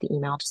body of the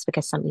email just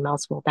because some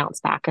emails will bounce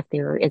back if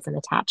there is an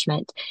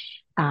attachment.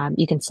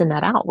 You can send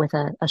that out with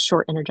a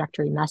short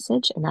introductory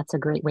message, and that's a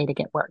great way to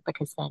get work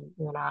because then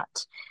you're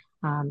not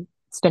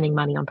spending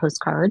money on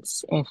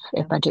postcards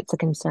if budget's a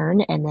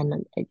concern, and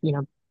then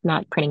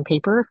not printing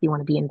paper if you want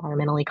to be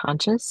environmentally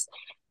conscious.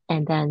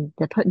 And then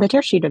the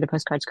tear sheet or the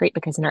postcard's great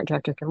because an art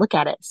director can look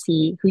at it,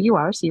 see who you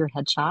are, see your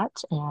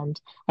headshot,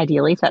 and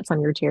ideally, if that's on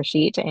your tear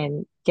sheet,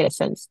 and get a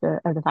sense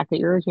of the fact that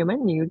you're a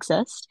human, you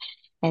exist.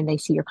 And they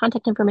see your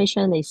contact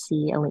information, they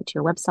see a link to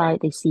your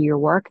website, they see your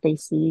work, they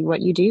see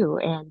what you do,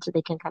 and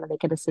they can kind of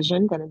make a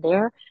decision then and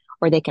there,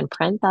 or they can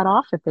print that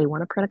off if they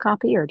want to print a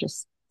copy, or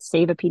just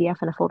save a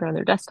PDF in a folder on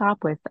their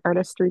desktop with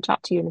artists to reach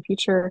out to you in the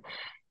future,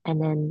 and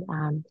then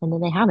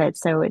they have it.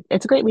 So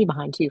it's a great leave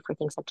behind too for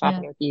things like job Yeah.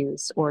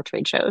 interviews or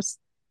trade shows.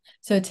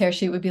 So a tear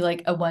sheet would be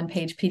like a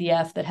one-page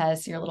PDF that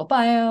has your little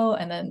bio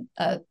and then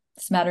a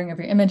smattering of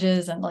your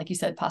images and, like you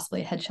said,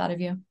 possibly a headshot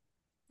of you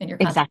and your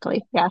contact.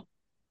 Exactly. Yeah.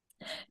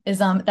 Is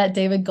that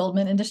David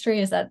Goldman industry,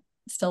 is that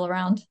still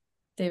around?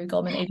 David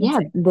Goldman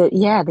agency?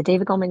 The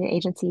David Goldman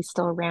agency is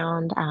still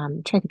around.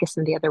 I'm trying to think of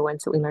some of the other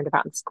ones that we learned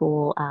about in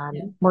school.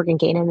 Yeah. Morgan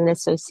Gainen and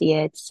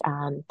Associates.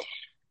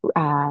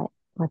 Uh,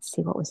 let's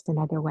see, what was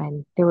another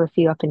one? There were a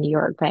few up in New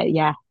York, but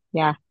yeah.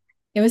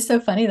 It was so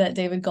funny that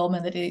David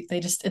Goldman, that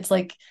it's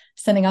like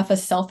sending off a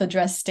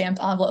self-addressed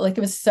stamped envelope. Like,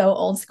 it was so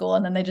old school.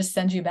 And then they just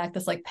send you back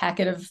this like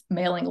packet of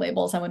mailing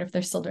labels. I wonder if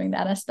they're still doing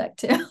that aspect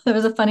too. There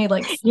was a funny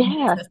like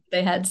Yeah. business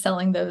they had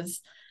selling those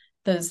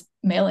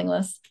mailing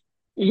lists.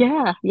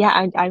 Yeah,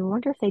 yeah. I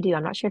wonder if they do.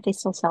 I'm not sure if they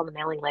still sell the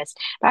mailing list,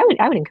 but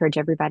I would encourage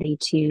everybody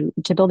to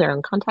build their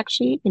own contact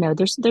sheet.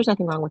 There's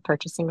nothing wrong with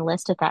purchasing a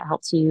list if that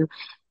helps you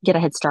get a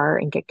head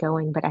start and get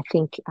going. But I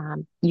think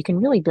you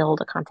can really build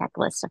a contact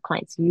list of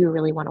clients you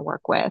really want to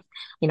work with.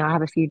 I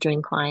have a few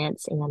dream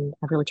clients, and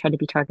I've really tried to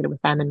be targeted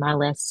with them in my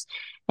lists.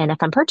 And if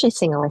I'm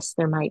purchasing a list,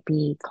 there might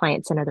be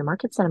clients in other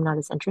markets that I'm not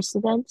as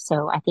interested in.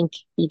 So I think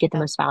you get the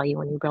most value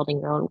when you're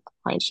building your own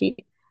client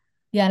sheet.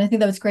 Yeah, and I think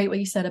that was great what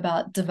you said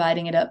about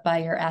dividing it up by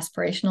your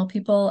aspirational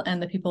people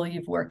and the people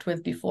you've worked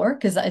with before,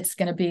 because it's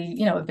going to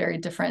be, a very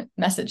different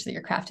message that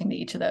you're crafting to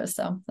each of those.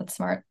 So that's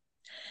smart.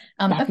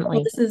 Okay, well,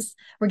 Definitely.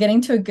 we're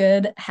getting to a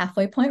good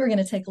halfway point. We're going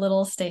to take a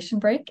little station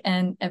break.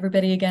 And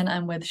everybody, again,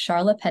 I'm with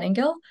Charla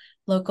Pettingill,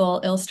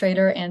 local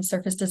illustrator and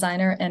surface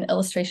designer and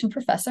illustration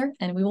professor,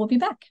 and we will be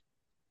back.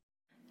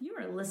 You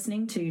are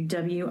listening to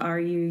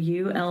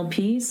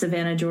WRUULP,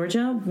 Savannah,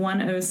 Georgia,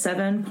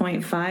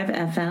 107.5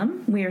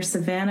 FM. We are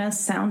Savannah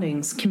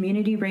Soundings,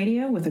 community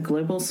radio with a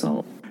global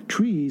soul.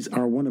 Trees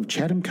are one of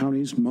Chatham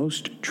County's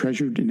most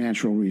treasured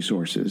natural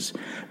resources.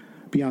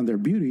 Beyond their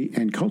beauty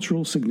and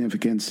cultural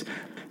significance,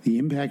 the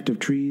impact of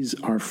trees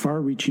are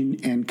far-reaching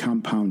and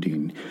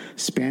compounding,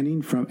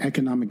 spanning from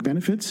economic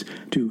benefits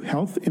to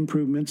health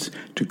improvements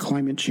to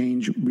climate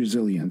change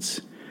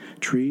resilience.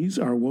 Trees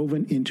are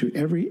woven into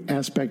every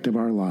aspect of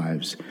our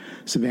lives.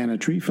 Savannah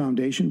Tree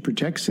Foundation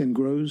protects and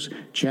grows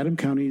Chatham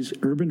County's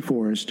urban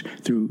forest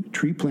through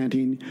tree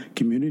planting,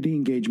 community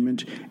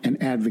engagement, and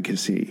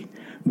advocacy.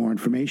 More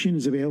information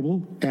is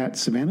available at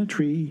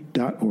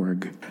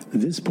savannahtree.org.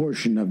 This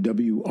portion of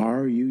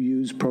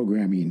WRUU's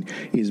programming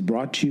is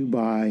brought to you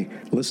by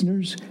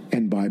listeners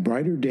and by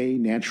Brighter Day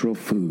Natural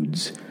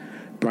Foods.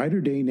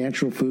 Brighter Day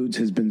Natural Foods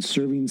has been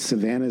serving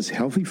Savannah's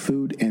healthy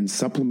food and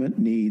supplement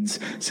needs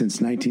since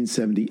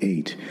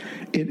 1978.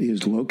 It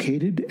is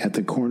located at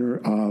the corner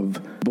of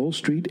Bull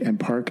Street and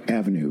Park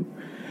Avenue.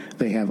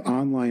 They have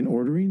online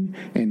ordering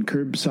and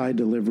curbside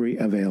delivery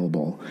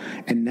available,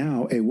 and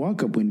now a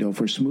walk-up window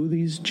for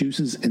smoothies,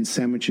 juices, and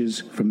sandwiches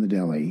from the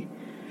deli.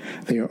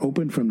 They are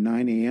open from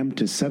 9 a.m.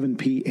 to 7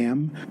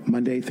 p.m.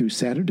 Monday through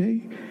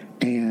Saturday,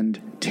 and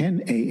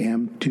 10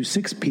 a.m. to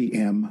 6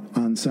 p.m.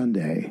 on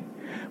Sunday.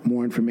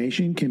 More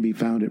information can be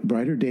found at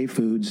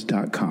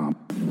brighterdayfoods.com.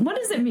 What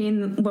does it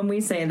mean when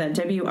we say that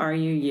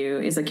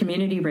WRUU is a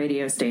community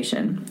radio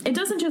station? It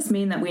doesn't just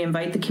mean that we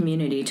invite the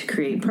community to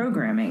create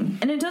programming,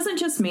 and it doesn't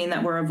just mean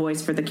that we're a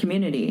voice for the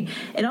community.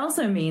 It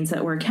also means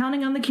that we're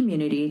counting on the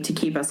community to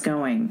keep us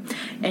going,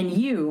 and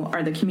you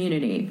are the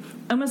community.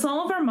 Almost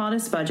all of our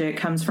modest budget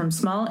comes from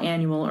small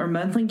annual or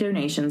monthly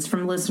donations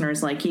from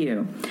listeners like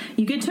you.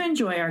 You get to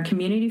enjoy our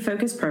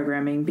community-focused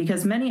programming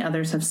because many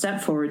others have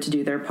stepped forward to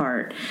do their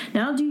part.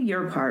 Now do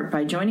your part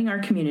by joining our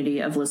community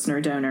of listener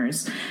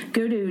donors.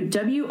 Go to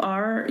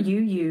WRUU.org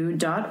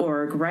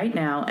right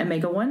now and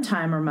make a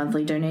one-time or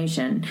monthly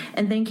donation.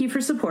 And thank you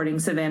for supporting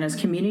Savannah's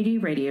community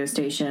radio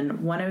station,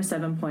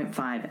 107.5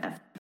 FM.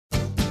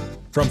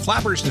 From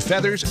flappers to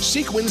feathers,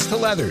 sequins to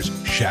leathers,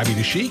 shabby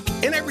to chic,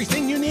 and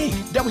everything unique,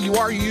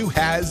 WRU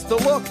has the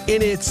look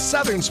in its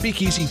Southern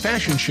Speakeasy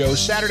Fashion Show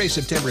Saturday,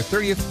 September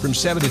 30th from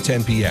 7 to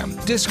 10 p.m.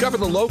 Discover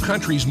the Low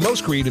Country's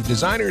most creative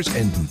designers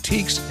and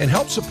boutiques and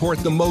help support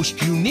the most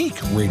unique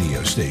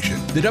radio station.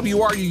 The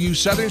WRU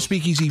Southern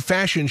Speakeasy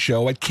Fashion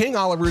Show at King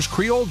Oliver's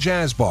Creole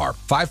Jazz Bar,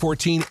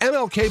 514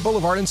 MLK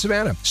Boulevard in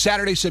Savannah,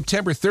 Saturday,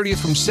 September 30th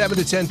from 7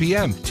 to 10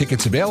 p.m.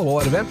 Tickets available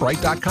at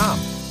eventbrite.com.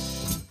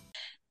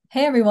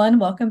 Hey everyone,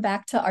 welcome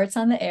back to Arts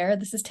on the Air.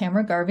 This is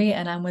Tamara Garvey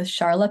and I'm with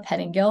Charla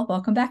Pettingill.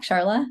 Welcome back,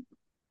 Charla.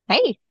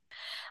 Hey.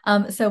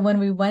 So when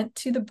we went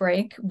to the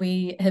break,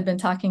 we had been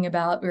talking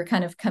about, we were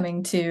kind of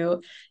coming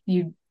to,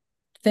 you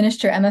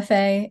finished your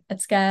MFA at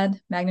SCAD,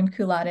 magna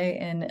cum laude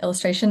in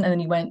illustration, and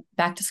then you went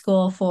back to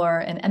school for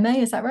an MA,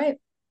 is that right?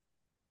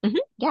 Mm-hmm.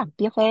 Yeah,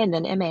 BFA and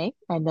then MA,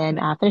 and then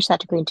finished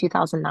that degree in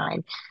 2009.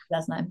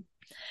 2009.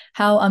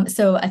 How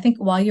so I think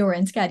while you were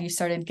in SCAD, you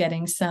started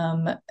getting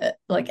some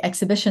like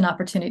exhibition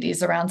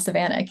opportunities around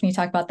Savannah. Can you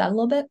talk about that a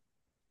little bit?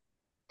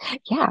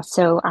 Yeah,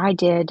 so I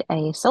did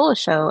a solo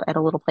show at a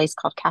little place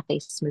called Cafe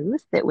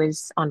Smooth that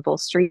was on Bull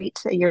Street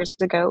years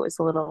ago. It was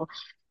a little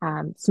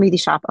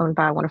smoothie shop owned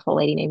by a wonderful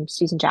lady named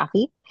Susan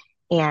Jaffe.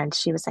 And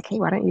she was like, hey,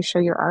 why don't you show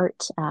your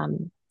art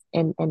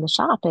in the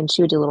shop? And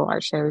she would do little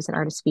art shows and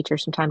artist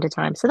features from time to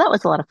time. So that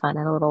was a lot of fun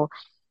and a little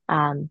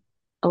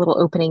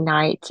opening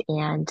night,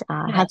 and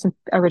had some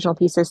original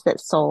pieces that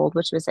sold,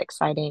 which was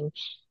exciting.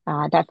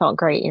 That felt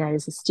great,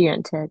 as a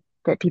student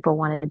that people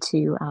wanted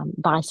to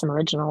buy some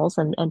originals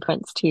and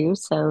prints too.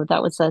 So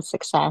that was a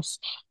success.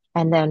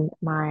 And then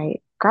my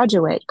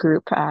graduate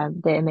group,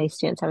 the MA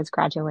students I was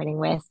graduating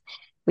with,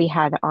 we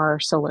had our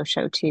solo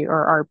show too,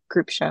 or our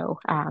group show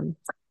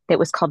that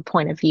was called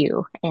Point of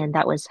View. And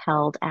that was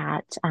held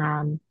at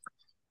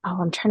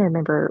I'm trying to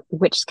remember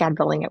which SCAD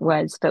building it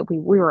was, but we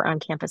were on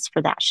campus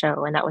for that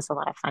show, and that was a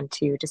lot of fun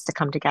too, just to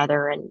come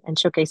together and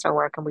showcase our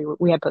work. And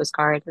we had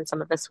postcards, and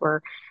some of us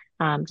were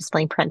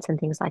displaying prints and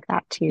things like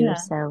that too. Yeah.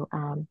 So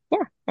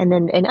yeah, and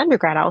then in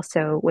undergrad I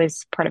also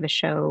was part of a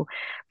show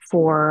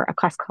for a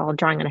class called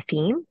Drawing on a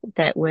Theme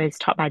that was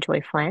taught by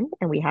Joy Flynn,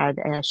 and we had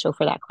a show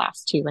for that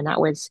class too, and that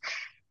was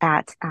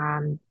at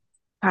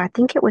I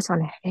think it was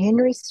on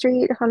Henry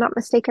Street, if I'm not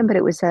mistaken, but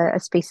it was a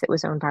space that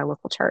was owned by a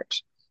local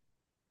church.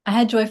 I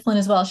had Joy Flynn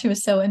as well. She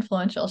was so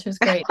influential. She was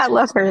great. I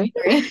love her.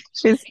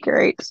 She's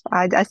great.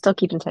 I still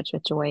keep in touch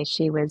with Joy.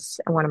 She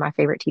was one of my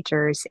favorite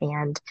teachers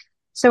and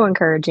so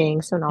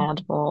encouraging, so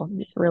knowledgeable.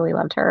 Yeah. Really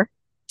loved her.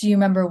 Do you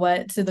remember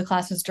so the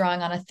class was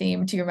drawing on a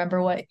theme. Do you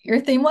remember what your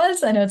theme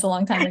was? I know it's a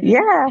long time ago.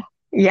 Yeah.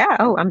 Yeah.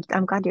 Oh,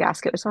 I'm glad you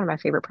asked. It was one of my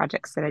favorite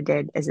projects that I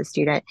did as a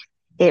student.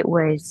 It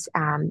was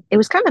kind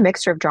of a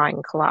mixture of drawing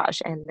and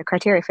collage, and the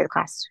criteria for the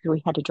class,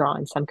 we had to draw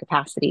in some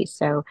capacity.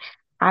 So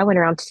I went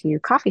around to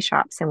coffee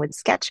shops and would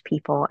sketch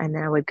people, and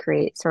then I would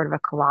create sort of a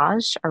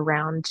collage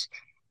around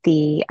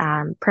the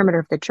perimeter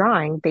of the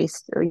drawing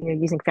based,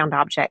 using found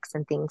objects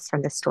and things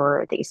from the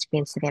store that used to be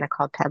in Savannah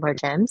called Peddler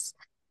Gems.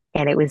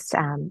 And it was,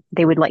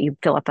 they would let you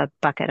fill up a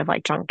bucket of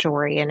like junk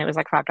jewelry, and it was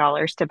like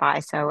 $5 to buy.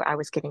 So I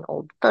was getting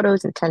old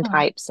photos and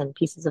tintypes and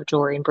pieces of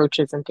jewelry and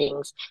brooches and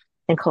things,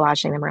 and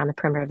collaging them around the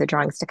perimeter of the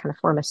drawings to kind of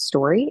form a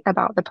story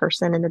about the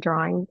person in the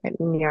drawing, and,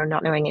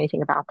 not knowing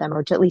anything about them,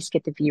 or to at least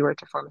get the viewer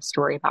to form a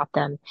story about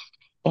them.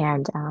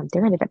 And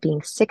there ended up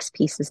being 6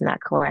 pieces in that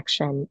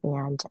collection,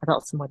 and I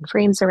built some wooden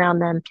frames around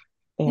them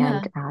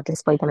and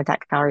displayed them at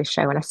that gallery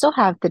show. And I still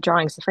have the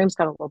drawings. The frames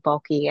got a little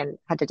bulky and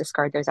had to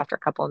discard those after a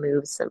couple of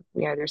moves. So,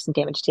 there's some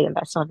damage to them,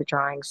 but I still have the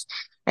drawings,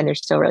 and they're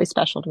still really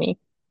special to me.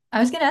 I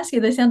was going to ask you,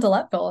 they sound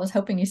delightful. I was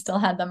hoping you still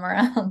had them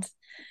around.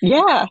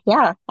 Yeah.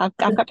 I've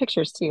got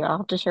pictures too. I'll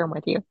have to share them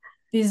with you.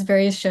 These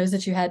various shows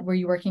that you had, were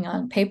you working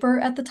on paper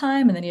at the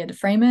time and then you had to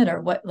frame it, or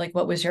what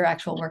was your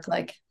actual work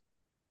like?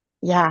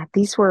 Yeah,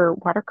 these were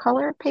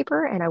watercolor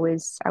paper, and I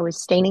was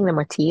staining them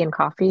with tea and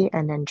coffee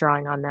and then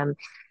drawing on them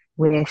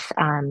with,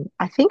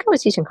 I think I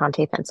was using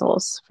Conte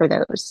pencils for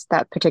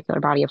that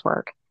particular body of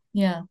work.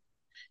 Yeah.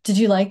 Did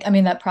you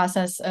that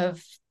process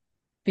of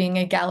being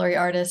a gallery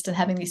artist and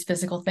having these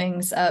physical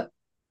things up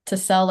to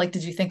sell?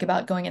 Did you think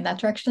about going in that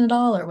direction at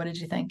all, or what did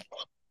you think?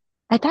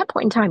 At that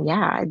point in time,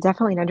 yeah,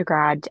 definitely in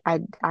undergrad.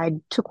 I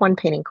took one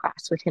painting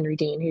class with Henry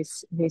Dean,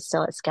 who's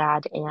still at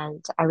SCAD,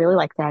 and I really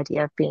like the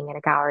idea of being in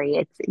a gallery.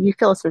 It's you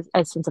feel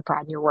a sense of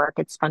pride in your work.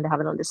 It's fun to have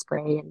it on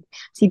display and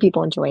see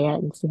people enjoy it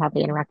and see how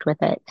they interact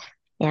with it.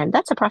 And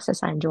that's a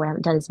process I enjoy. I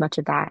haven't done as much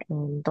of that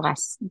in the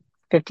last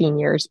 15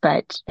 years,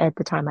 but at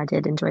the time I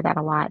did enjoy that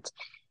a lot.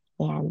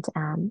 And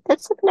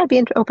that's something I'd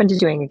be open to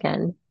doing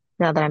again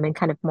now that I'm in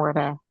kind of more of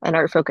an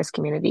art focused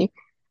community.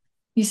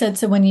 You said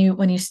so when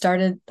you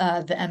started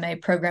the MA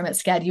program at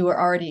SCAD, you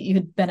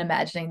had been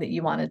imagining that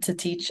you wanted to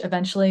teach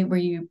eventually. Mhm. Were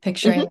you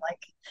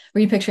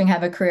picturing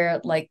have a career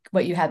like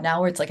what you have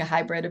now, where it's like a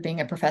hybrid of being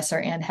a professor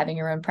and having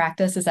your own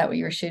practice? Is that what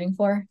you were shooting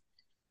for?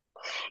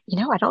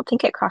 I don't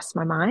think it crossed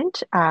my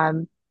mind.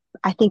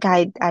 I think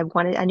I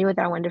knew that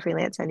I wanted to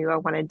freelance. I knew I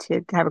wanted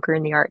to have a career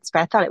in the arts,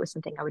 but I thought it was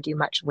something I would do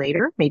much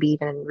later, maybe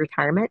even in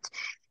retirement.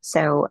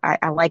 So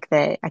I like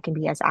that I can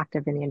be as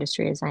active in the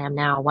industry as I am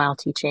now while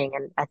teaching,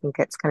 and I think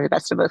it's kind of the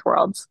best of both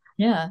worlds.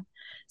 Yeah.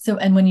 So,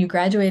 and when you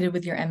graduated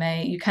with your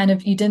MA, you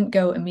didn't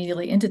go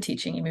immediately into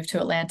teaching. You moved to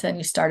Atlanta and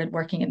you started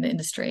working in the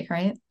industry,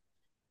 right?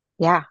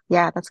 Yeah,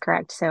 yeah, that's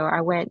correct. So I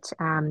went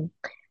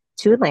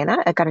to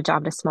Atlanta. I got a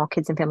job at a small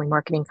kids and family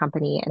marketing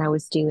company, and I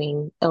was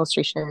doing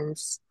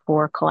illustrations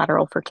for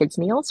collateral for kids'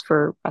 meals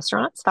for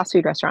restaurants, fast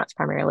food restaurants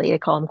primarily. They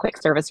call them quick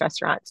service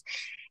restaurants.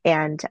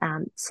 And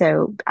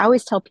so I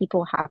always tell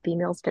people Happy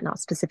Meals, but not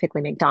specifically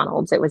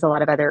McDonald's. It was a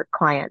lot of other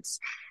clients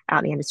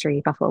out in the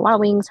industry, Buffalo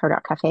Wild Wings, Hard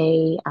Rock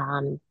Cafe,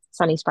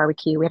 Sonny's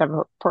Barbecue. We had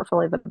a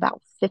portfolio of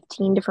about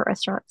 15 different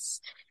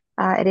restaurants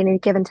at any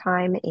given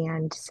time.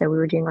 And so we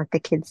were doing like the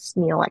kids'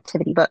 meal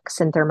activity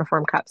books and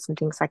thermoform cups and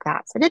things like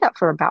that. So I did that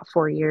for about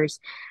 4 years.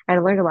 And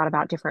I learned a lot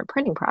about different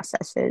printing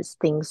processes,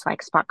 things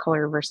like spot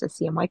color versus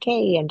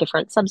CMYK and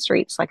different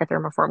substrates like a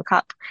thermoform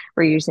cup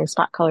where you're using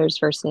spot colors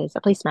versus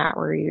a placemat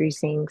where you're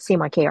using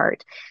CMYK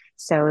art.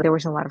 So there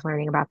was a lot of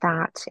learning about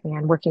that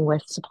and working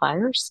with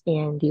suppliers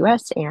in the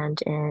US and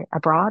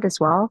abroad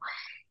as well.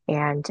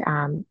 And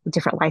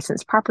different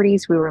licensed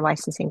properties. We were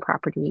licensing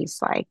properties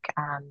like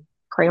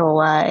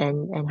Crayola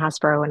and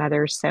Hasbro and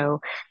others.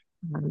 So,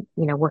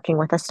 working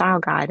with a style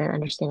guide and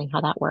understanding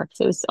how that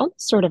works. It was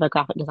almost sort of a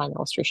graphic design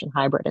illustration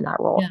hybrid in that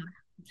role. Yeah.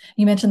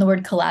 You mentioned the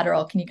word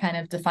collateral. Can you kind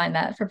of define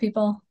that for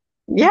people?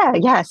 Yeah,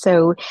 yeah.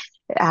 So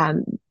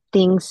um,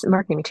 things,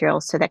 marketing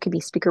materials. So that could be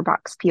speaker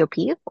box POP.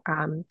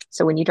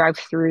 So when you drive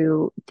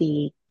through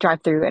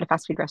at a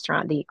fast food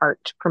restaurant, the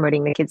art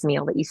promoting the kids'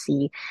 meal that you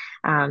see,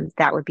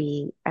 that would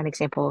be an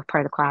example of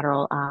part of the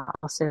collateral.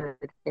 Also,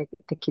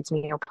 the kids'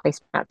 meal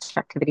placemats,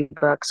 activity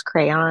books,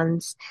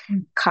 crayons,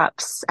 Mm.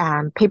 cups,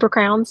 paper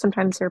crowns.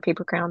 Sometimes there are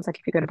paper crowns, like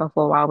if you go to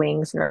Buffalo Wild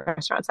Wings and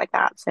restaurants like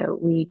that. So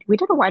we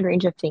did a wide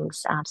range of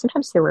things.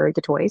 Sometimes there were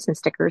the toys and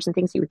stickers and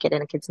things you would get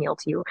in a kid's meal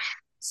too.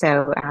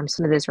 So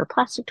some of those were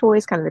plastic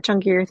toys, kind of the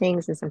chunkier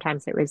things, and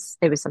sometimes it was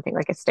something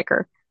like a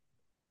sticker.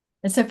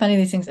 It's so funny,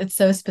 these things. It's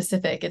so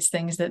specific. It's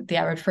things that the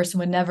average person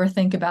would never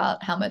think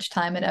about how much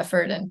time and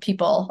effort and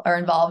people are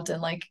involved in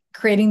like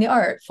creating the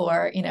art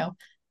for,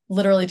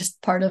 literally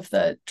just part of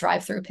the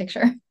drive-through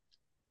picture.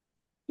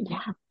 Yeah,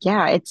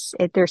 yeah.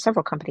 There are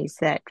several companies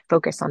that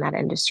focus on that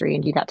industry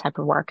and do that type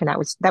of work, and that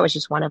was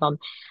just one of them.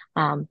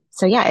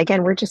 So yeah,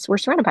 again, we're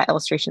surrounded by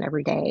illustration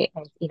every day.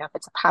 And, if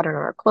it's a pattern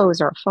or a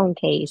clothes or a phone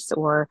case,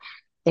 or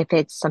if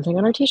it's something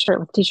on our t-shirt,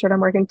 like the t-shirt I'm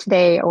wearing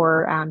today,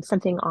 or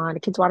something on a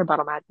kid's water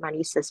bottle. My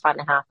niece is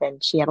 5.5,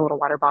 and she had a little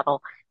water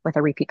bottle with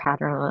a repeat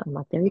pattern on it. I'm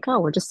like, there you go.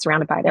 We're just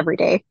surrounded by it every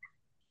day.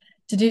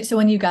 So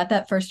when you got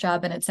that first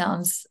job, and it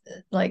sounds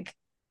like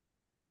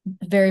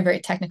very, very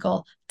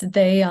technical, did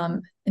they,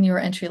 and you were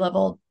entry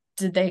level,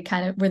 were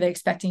they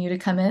expecting you to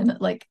come in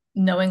like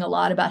knowing a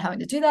lot about having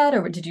to do that?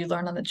 Or did you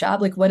learn on the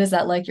job? Like, what is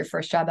that like, your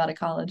first job out of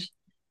college?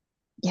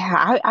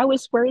 Yeah, I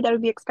was worried I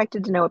would be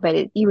expected to know it,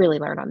 but you really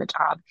learn on the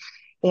job.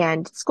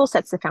 And school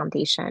sets the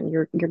foundation.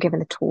 You're given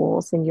the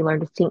tools, and you learn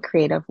to think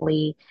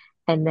creatively.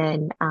 And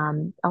then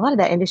a lot of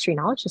that industry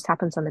knowledge just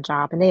happens on the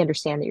job, and they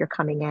understand that you're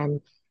coming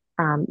in,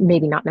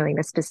 maybe not knowing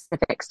the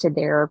specifics to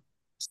their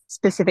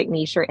specific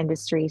niche or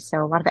industry.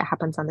 So a lot of it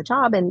happens on the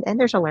job, and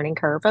there's a learning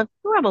curve of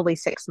probably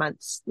 6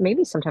 months,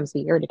 maybe sometimes a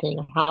year, depending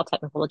on how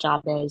technical the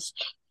job is.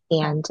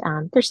 And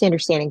there's the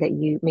understanding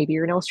that maybe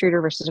you're an illustrator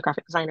versus a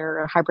graphic designer or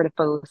a hybrid of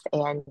both.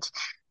 And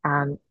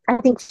I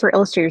think for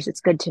illustrators,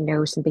 it's good to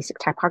know some basic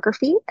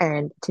typography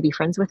and to be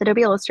friends with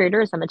Adobe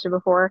Illustrator, as I mentioned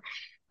before.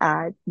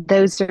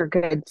 Those are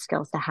good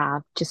skills to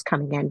have just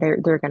coming in. They're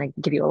going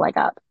to give you a leg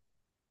up.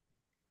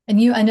 And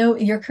I know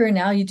your career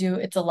now,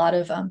 it's a lot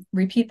of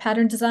repeat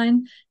pattern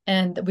design.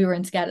 And we were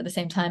in SCAD at the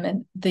same time.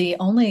 And I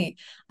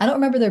don't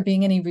remember there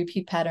being any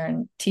repeat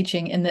pattern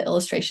teaching in the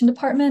illustration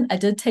department. I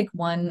did take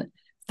one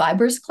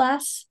fibers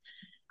class,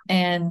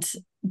 and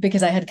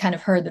because I had kind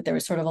of heard that there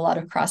was sort of a lot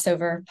of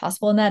crossover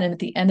possible in that. And at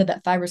the end of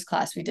that fibers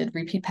class, we did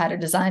repeat pattern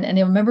design. And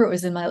I remember it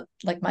was in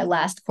my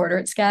last quarter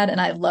at SCAD.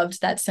 And I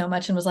loved that so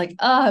much and was like,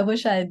 oh, I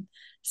wish I'd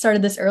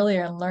started this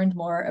earlier and learned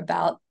more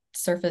about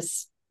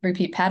surface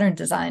repeat pattern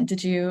design.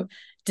 Did you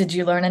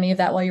learn any of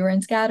that while you were in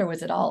SCAD, or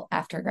was it all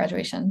after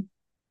graduation?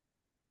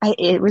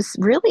 It was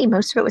really,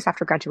 most of it was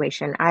after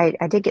graduation. I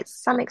did get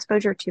some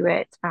exposure to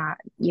it.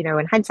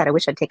 In hindsight, I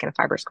wish I'd taken a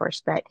fibers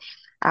course, but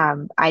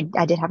I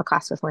did have a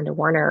class with Linda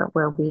Warner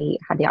where we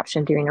had the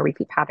option of doing a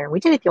repeat pattern. We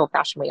did it the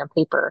old-fashioned way on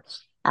paper,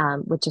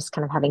 with just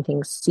kind of having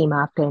things seam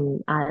up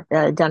and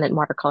done it in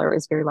watercolor. It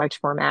was very large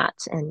format,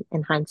 and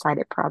in hindsight,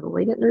 it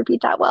probably didn't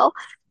repeat that well.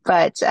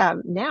 But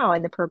now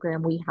in the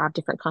program, we have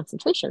different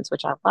concentrations,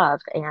 which I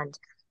love, and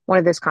one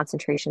of those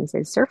concentrations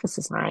is surface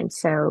design.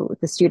 So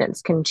the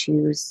students can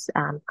choose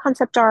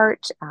concept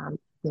art,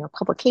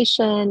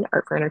 publication,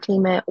 art for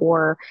entertainment,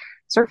 or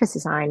surface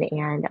design.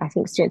 And I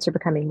think students are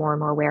becoming more and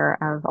more aware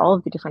of all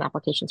of the different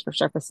applications for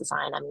surface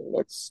design. I mean,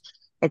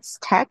 it's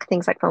tech,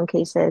 things like phone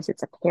cases,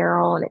 it's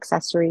apparel and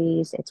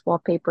accessories, it's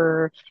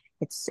wallpaper,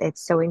 it's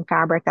sewing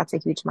fabric. That's a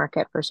huge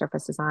market for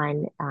surface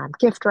design.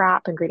 Gift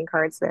wrap and greeting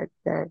cards,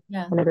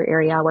 another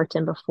area I worked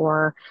in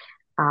before.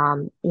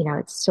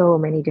 It's so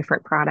many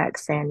different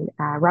products, and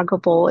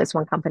Ruggable is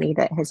one company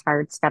that has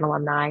hired STEM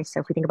alumni. So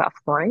if we think about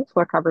flooring,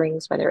 floor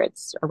coverings, whether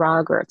it's a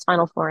rug or it's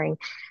vinyl flooring,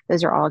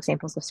 those are all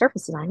examples of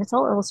surface design. It's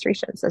all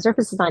illustrations. So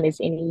surface design is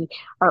any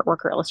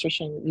artwork or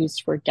illustration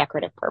used for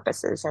decorative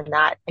purposes, and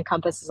that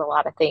encompasses a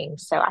lot of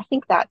things. So I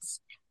think that's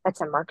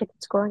a market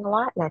that's growing a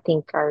lot, and I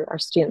think our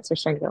students are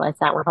starting to realize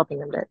that. We're helping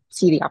them to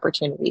see the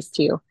opportunities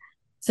too.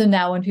 So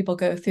now when people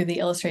go through the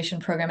illustration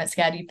program at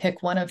SCAD, you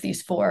pick one of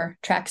these 4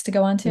 tracks to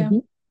go on to? Mm-hmm.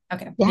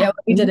 Okay. Yeah, when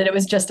we did it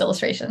was just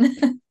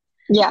illustration.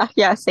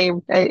 Yeah,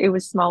 same. It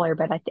was smaller,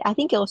 but I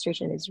think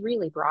illustration is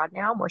really broad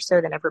now, more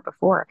so than ever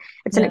before.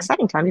 It's an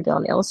exciting time to be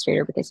an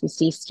illustrator because you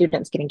see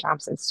students getting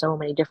jobs in so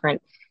many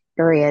different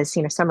areas.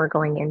 Some are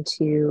going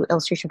into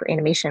illustration for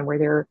animation where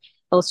they're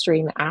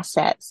illustrating the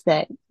assets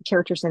that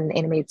characters in the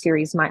animated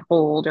series might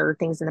hold, or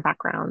things in the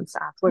backgrounds.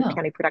 Florida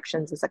County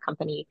Productions is a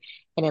company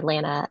in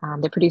Atlanta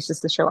that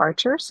produces the show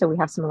Archer. So we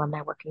have some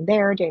alumni working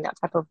there doing that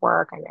type of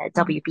work, and at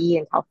WB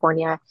in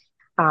California.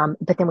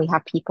 But then we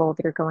have people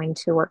that are going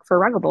to work for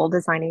Ruggable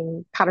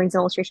designing patterns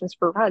and illustrations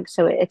for rugs.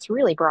 So it's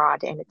really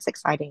broad, and it's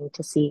exciting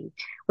to see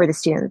where the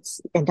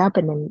students end up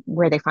and then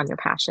where they find their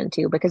passion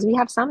too. Because we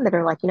have some that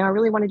are like, I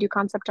really want to do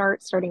concept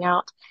art starting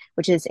out,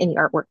 which is any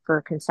artwork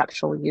for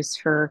conceptual use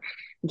for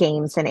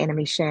games and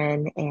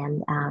animation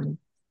and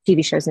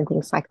TV shows and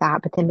things like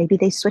that. But then maybe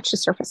they switch to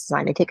surface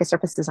design. They take a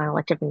surface design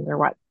elective and they're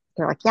like,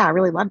 yeah, I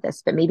really love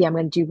this, but maybe I'm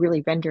going to do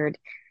really rendered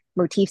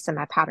motifs in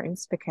my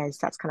patterns because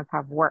that's kind of how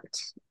I've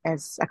worked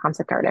as a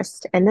concept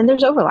artist. And then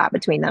there's overlap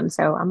between them.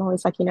 So I'm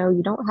always like, you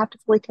don't have to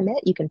fully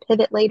commit. You can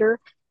pivot later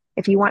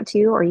if you want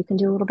to, or you can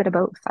do a little bit of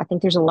both. I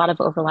think there's a lot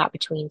of overlap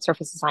between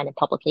surface design and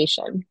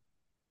publication.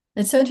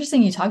 It's so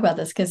interesting you talk about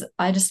this because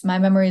my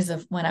memories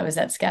of when I was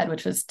at SCAD,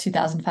 which was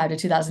 2005 to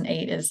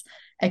 2008, is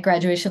at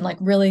graduation, like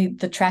really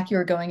the track you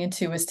were going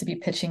into was to be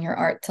pitching your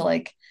art to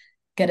like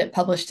get it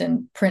published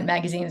in print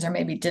magazines or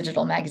maybe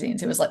digital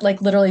magazines. It was like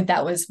literally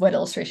that was what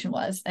illustration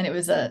was. And it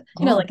was like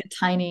a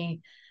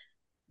tiny,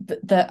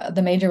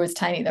 the major was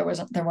tiny. There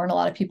weren't a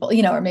lot of people,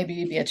 or maybe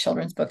you'd be a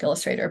children's book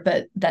illustrator,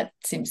 but that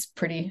seems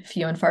pretty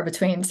few and far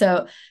between.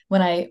 So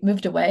when I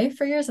moved away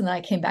for years and then I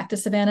came back to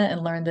Savannah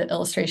and learned that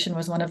illustration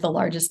was one of the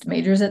largest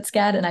majors at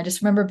SCAD. And I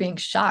just remember being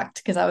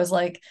shocked because I was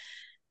like,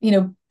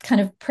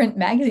 kind of print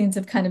magazines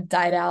have kind of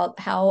died out.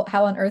 How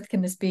on earth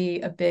can this be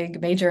a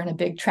big major and a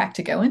big track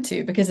to go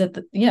into? Because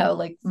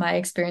like my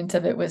experience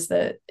of it was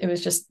that it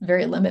was just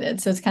very limited.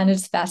 So it's kind of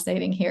just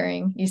fascinating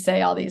hearing you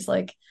say all these,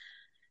 like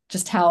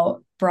just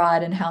how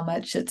broad and how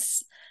much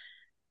it's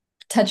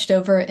touched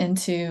over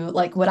into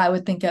like what I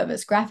would think of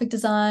as graphic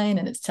design,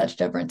 and it's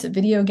touched over into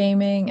video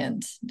gaming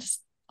and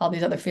just all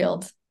these other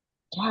fields.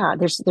 Yeah,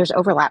 there's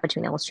overlap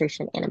between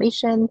illustration and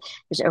animation.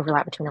 There's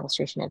overlap between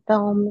illustration and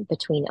film,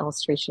 between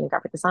illustration and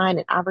graphic design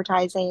and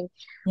advertising.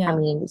 Yeah. I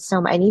mean,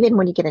 and even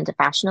when you get into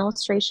fashion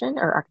illustration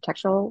or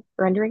architectural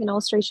rendering and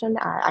illustration,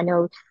 I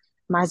know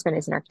my husband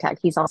is an architect.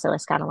 He's also a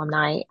SCAD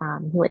alumni.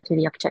 He went through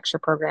the architecture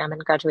program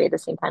and graduated at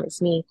the same time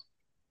as me.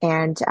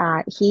 And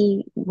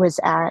he was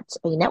at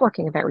a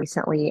networking event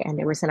recently, and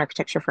there was an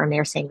architecture firm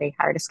there saying they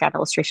hired a SCAD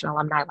illustration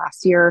alumni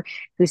last year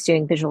who's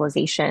doing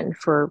visualization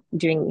for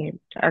doing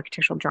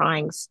architectural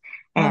drawings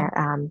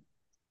and,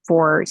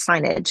 for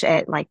signage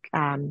at like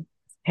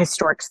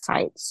historic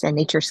sites and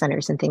nature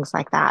centers and things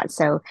like that.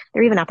 So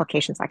there are even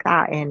applications like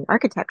that in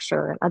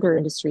architecture and other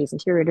industries,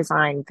 interior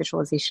design,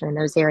 visualization in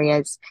those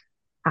areas.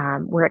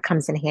 Where it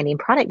comes in handy in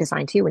product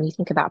design too. When you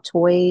think about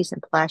toys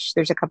and plush,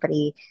 there's a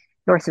company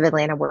north of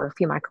Atlanta where a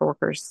few of my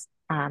coworkers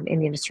in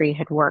the industry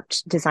had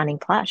worked designing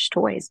plush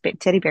toys, big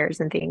teddy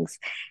bears and things.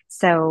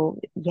 So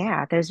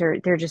yeah,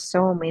 there are just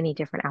so many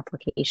different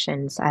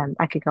applications.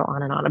 I could go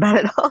on and on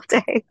about it all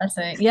day. That's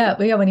right. Yeah.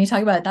 But yeah, when you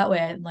talk about it that way,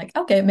 I'm like,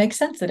 okay, it makes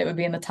sense that it would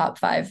be in the top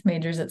 5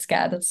 majors at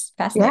SCAD. That's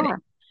fascinating.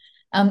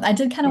 Yeah. I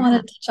did kind of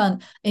want to touch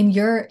on in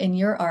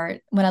your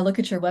art, when I look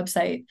at your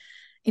website,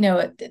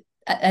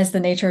 as the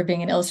nature of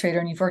being an illustrator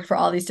and you've worked for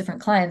all these different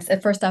clients,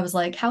 at first I was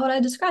like, how would I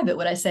describe it?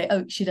 Would I say,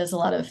 oh, she does a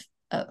lot of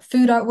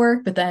food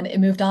artwork, but then it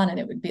moved on and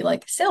it would be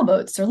like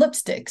sailboats or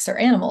lipsticks or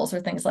animals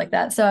or things like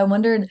that. So I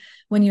wondered,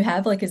 when you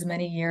have like as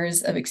many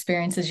years of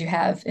experience as you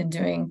have in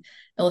doing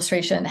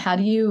illustration,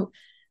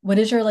 what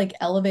is your like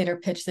elevator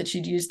pitch that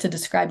you'd use to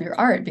describe your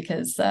art?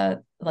 Because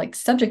like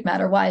subject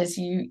matter wise,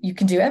 you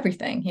can do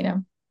everything, you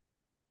know?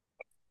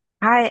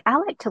 I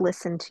like to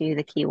listen to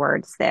the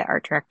keywords that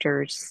art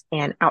directors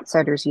and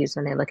outsiders use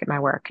when they look at my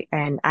work.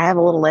 And I have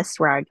a little list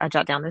where I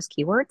jot down those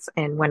keywords.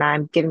 And when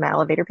I'm giving my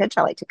elevator pitch,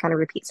 I like to kind of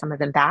repeat some of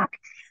them back,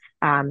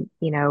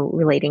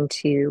 relating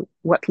to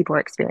what people are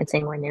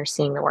experiencing when they're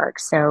seeing the work.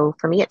 So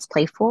for me, it's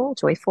playful,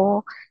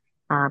 joyful,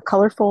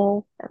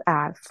 colorful,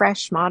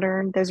 fresh,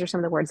 modern. Those are some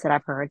of the words that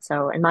I've heard.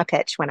 So in my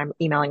pitch, when I'm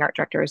emailing art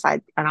directors,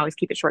 I always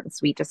keep it short and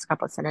sweet, just a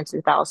couple of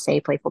sentences. But I'll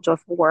say playful,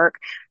 joyful work,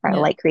 or I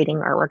Yeah. like creating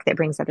artwork that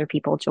brings other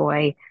people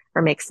joy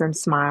or makes them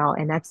smile.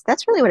 And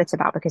that's really what it's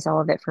about, because all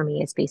of it for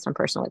me is based on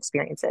personal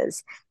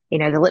experiences.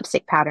 The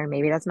lipstick pattern,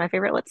 maybe that's my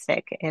favorite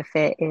lipstick. If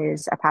it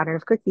is a pattern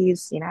of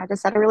cookies, I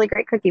just had a really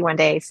great cookie one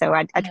day. So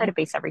I try Yeah. to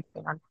base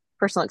everything on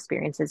personal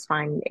experiences,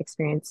 find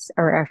experience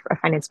or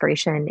find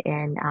inspiration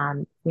in,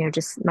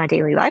 just my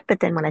daily life.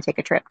 But then when I take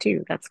a trip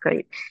too, that's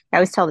great. I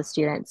always tell the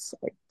students,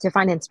 to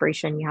find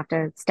inspiration, you have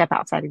to step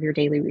outside of your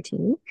daily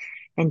routine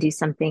and do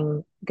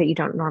something that you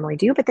don't normally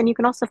do. But then you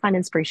can also find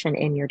inspiration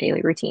in your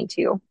daily routine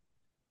too.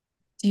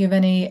 Do you have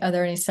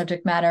any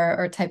subject matter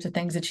or types of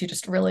things that you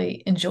just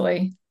really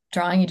enjoy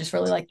drawing? You just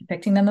really like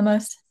depicting them the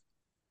most?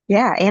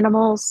 Yeah,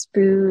 animals,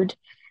 food,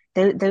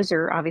 those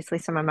are obviously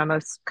some of my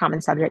most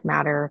common subject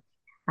matter.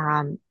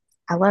 Um,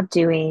 I love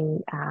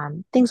doing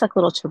things like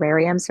little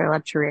terrariums. So I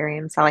love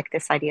terrariums. I like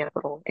this idea of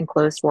little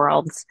enclosed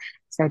worlds.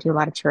 So I do a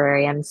lot of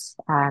terrariums,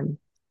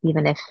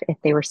 even if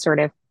they were sort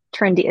of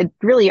trendy,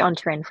 really on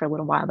trend for a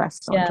little while, but I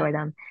still Yeah, enjoy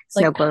them.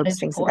 Snow like globes, cottage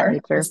things of that core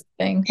nature. is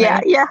the thing, Yeah,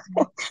 right? yeah.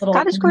 Little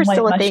Cottage core is white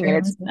still a thing, and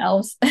it's mushrooms and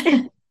elves.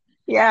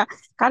 yeah,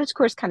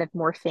 cottagecore is kind of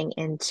morphing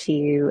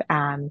into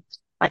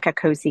like a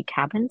cozy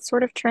cabin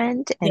sort of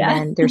trend. And Yeah.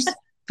 then there's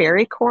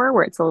fairy core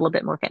where it's a little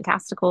bit more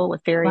fantastical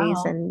with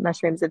fairies Wow. and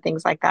mushrooms and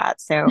things like that.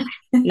 So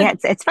yeah,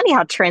 it's funny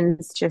how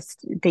trends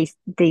just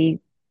they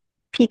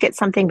peak at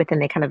something, but then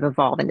they kind of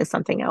evolve into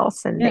something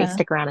else and they Yeah.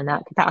 stick around in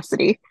that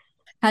capacity.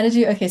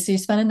 Okay, so you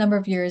spent a number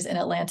of years in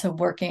Atlanta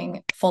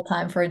working full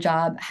time for a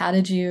job. How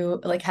did you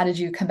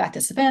come back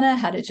to Savannah?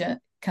 How did you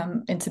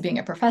come into being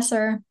a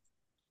professor?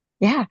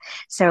 Yeah.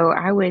 So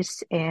I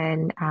was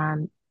in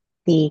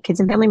the kids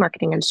and family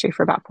marketing industry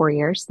for about 4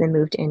 years, then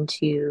moved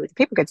into the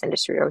paper goods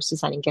industry. I was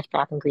designing gift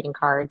wrap and greeting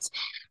cards.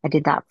 I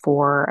did that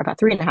for about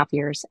 3.5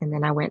 years. And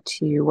then I went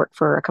to work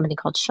for a company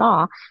called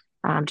Shaw,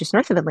 just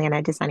north of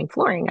Atlanta, designing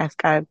flooring.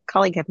 A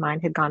colleague of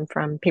mine had gone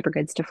from paper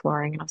goods to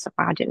flooring. And I was like,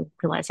 wow, I didn't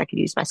realize I could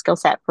use my skill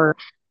set for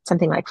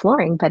something like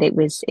flooring, but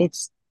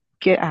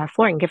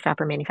flooring gift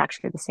wrapper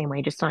manufactured the same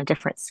way, just on a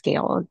different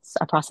scale. It's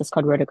a process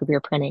called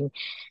rotogravure printing.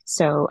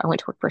 So I went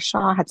to work for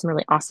Shaw, had some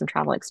really awesome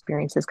travel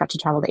experiences, got to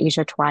travel to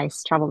Asia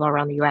twice, traveled all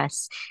around the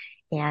US.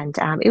 And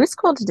it was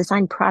cool to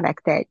design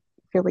product that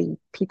really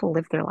people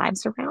live their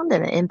lives around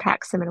and it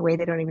impacts them in a way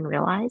they don't even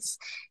realize.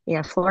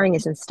 Flooring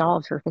is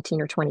installed for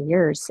 15 or 20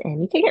 years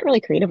and you can get really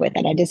creative with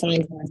it. I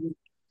designed one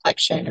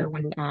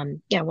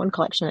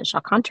collection at Shaw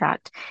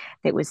Contract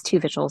that was two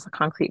visuals, a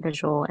concrete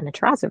visual and a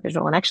terrazzo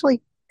visual, and actually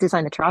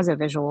designed the terrazzo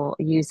visual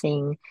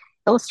using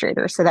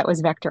Illustrator. So that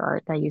was vector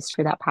art that I used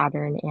for that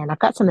pattern. And I've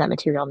got some of that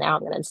material now. I'm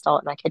going to install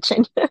it in my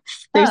kitchen.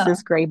 There's Oh,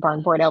 this gray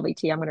barn board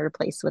LVT I'm going to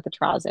replace with a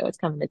terrazzo. It's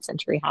kind of a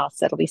mid-century house.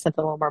 So it'll be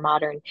something a little more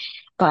modern.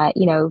 But,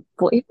 even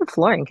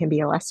flooring can be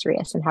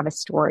illustrious and have a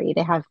story.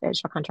 They have, at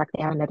Shaw Contract,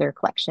 they have another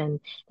collection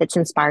that's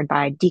inspired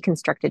by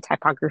deconstructed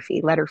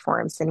typography, letter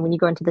forms. And when you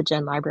go into the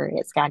Gen Library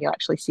at SCAD, you'll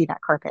actually see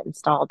that carpet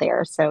installed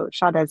there. So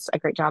Shaw does a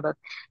great job of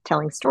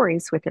telling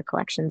stories with their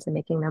collections and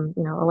making them,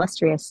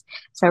 illustrious.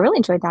 So I really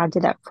enjoyed that. I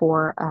did that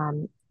for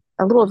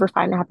a little over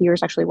 5.5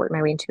 years, actually worked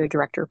my way into a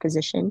director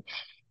position.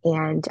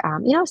 And, I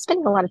was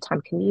spending a lot of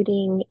time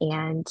commuting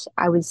and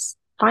I was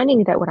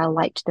finding that what I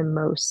liked the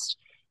most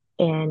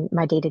in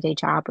my day-to-day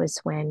job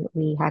was when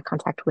we had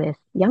contact with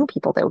young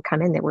people that would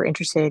come in that were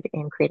interested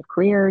in creative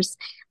careers,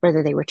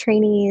 whether they were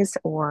trainees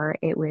or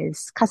it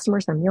was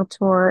customers on meal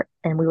tour,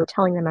 and we were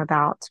telling them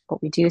about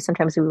what we do.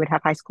 Sometimes we would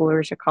have high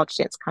schoolers or college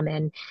students come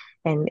in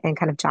and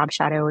kind of job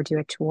shadow or do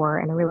a tour.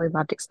 And I really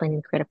loved explaining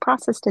the creative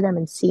process to them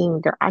and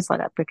seeing their eyes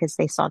light up because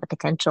they saw the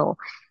potential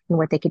in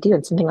what they could do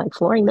in something like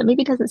flooring that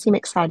maybe doesn't seem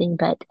exciting,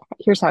 but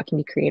here's how it can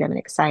be creative and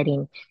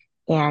exciting.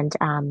 And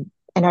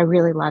I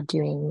really love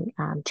doing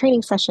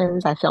training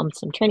sessions. I filmed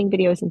some training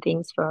videos and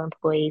things for our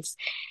employees.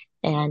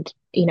 And,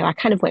 I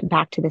kind of went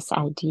back to this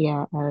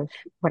idea of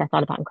what I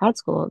thought about in grad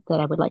school that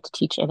I would like to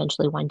teach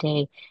eventually one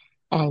day.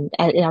 And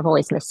I've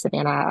always missed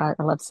Savannah.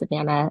 I love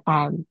Savannah.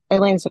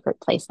 Atlanta's a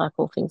great place, a lot of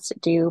cool things to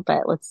do.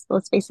 But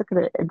let's face it,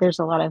 there's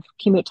a lot of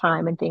commute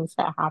time and things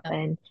that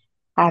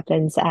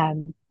happens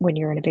when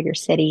you're in a bigger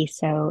city.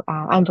 So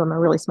I'm from a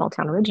really small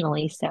town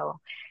originally. So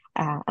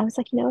I was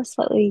like,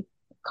 slightly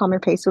calmer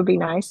pace would be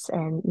nice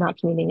and not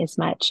commuting as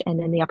much. And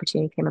then the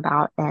opportunity came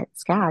about at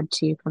SCAD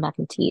to come back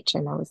and teach.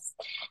 And I was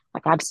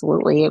like,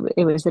 absolutely.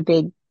 It was a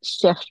big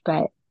shift,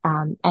 but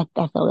I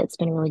feel it's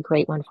been a really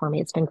great one for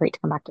me. It's been great to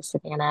come back to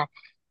Savannah.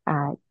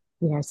 Uh,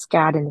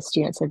 SCAD and the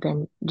students have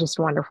been just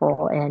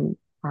wonderful. And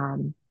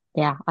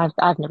yeah,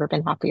 I've never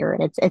been happier.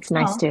 And it's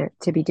nice Oh.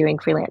 to be doing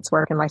freelance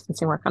work and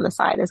licensing work on the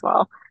side as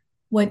well.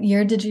 What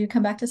year did you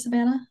come back to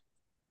Savannah?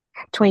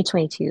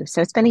 2022.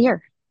 So it's been a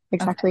year, Okay.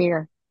 exactly a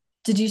year.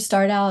 Did you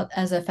start out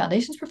as a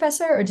foundations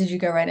professor or did you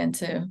go right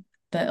into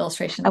the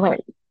illustration? I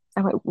went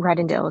I went right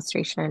into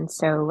illustration.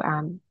 So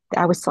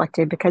I was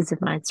selected because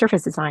of my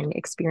surface design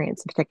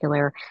experience in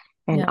particular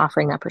and Yeah.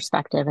 offering that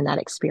perspective and that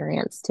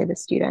experience to the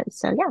students.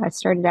 So yeah, I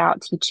started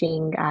out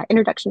teaching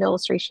introduction to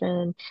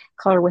illustration,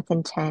 color with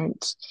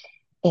intent,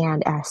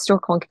 and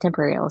historical and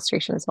contemporary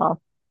illustration as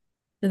well.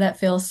 Did that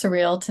feel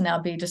surreal to now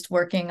be just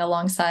working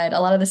alongside? A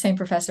lot of the same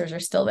professors are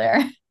still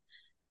there.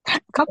 A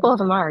couple of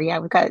them are, yeah.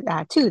 We've got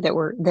two that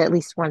were the at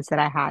least ones that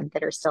I had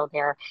that are still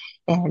there,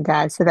 and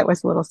so that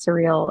was a little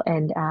surreal.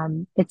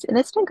 And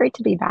it's been great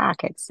to be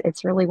back.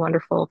 It's really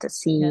wonderful to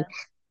see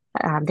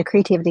Yeah. the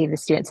creativity of the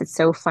students. It's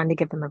so fun to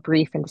give them a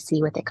brief and to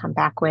see what they come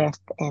back with,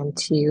 and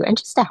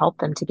just to help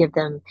them, to give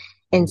them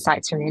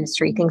insights from the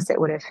industry, things that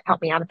would have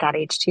helped me out at that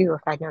age too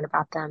if I'd known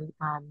about them.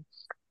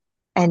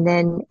 And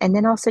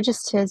then also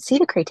just to see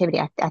the creativity.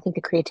 I think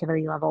the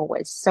creativity level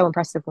was so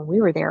impressive when we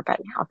were there, but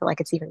now I feel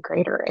like it's even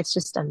greater. It's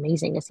just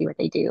amazing to see what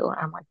they do.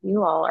 I'm like,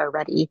 you all are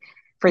ready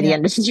for the Yeah.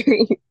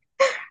 industry.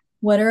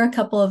 What are a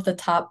couple of the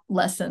top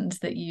lessons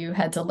that you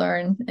had to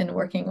learn in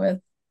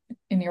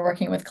your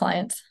working with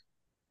clients?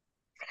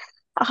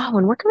 Oh,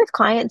 when working with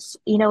clients,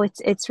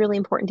 it's really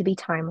important to be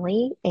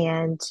timely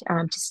and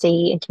to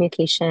stay in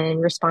communication,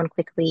 respond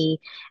quickly,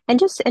 and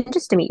just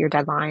to meet your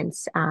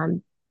deadlines.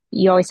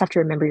 You always have to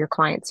remember your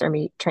clients are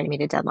trying to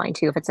meet a deadline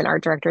too. If it's an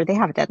art director, they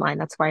have a deadline.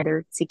 That's why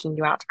they're seeking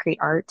you out to create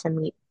art to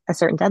meet a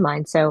certain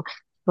deadline. So you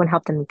want to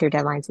help them meet their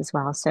deadlines as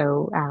well.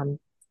 So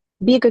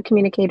be a good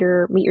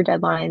communicator, meet your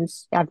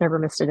deadlines. I've never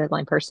missed a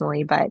deadline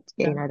personally, but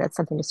Yeah. that's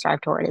something to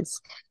strive toward. Is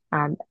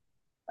um,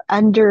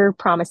 under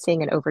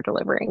promising and over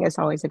delivering is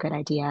always a good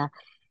idea.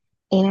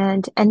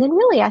 And then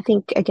really, I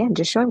think again,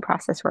 just showing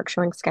process work,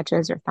 showing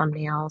sketches or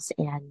thumbnails,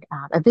 and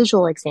a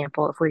visual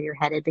example of where you're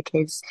headed.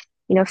 Because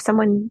if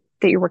someone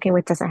that you're working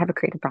with doesn't have a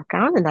creative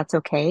background, and that's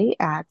okay.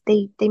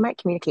 They might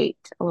communicate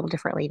a little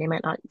differently. They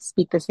might not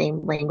speak the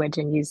same language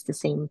and use the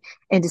same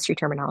industry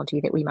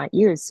terminology that we might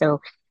use.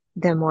 So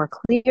the more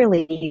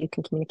clearly you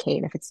can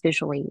communicate, if it's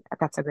visually,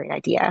 that's a great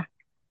idea.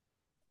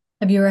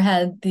 Have you ever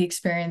had the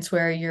experience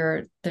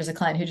where there's a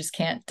client who just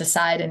can't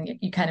decide and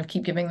you kind of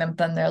keep giving them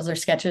thumbnails or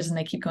sketches and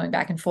they keep going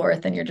back and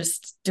forth and you're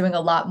just doing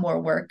a lot more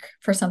work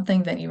for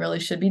something than you really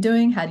should be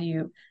doing? How do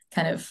you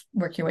kind of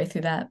work your way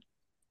through that?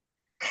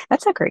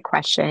 That's a great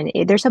question.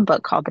 There's a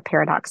book called The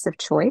Paradox of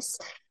Choice,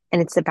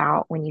 and it's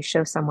about when you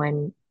show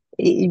someone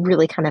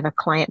really kind of a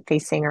client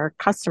facing or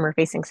customer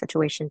facing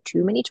situation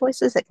too many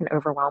choices, it can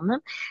overwhelm them.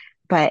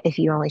 But if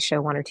you only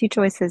show one or two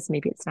choices,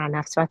 maybe it's not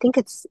enough. So I think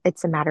it's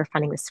a matter of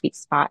finding the sweet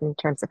spot in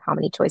terms of how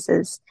many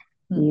choices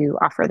Hmm. you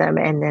offer them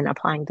and then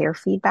applying their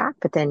feedback,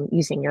 but then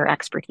using your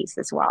expertise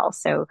as well.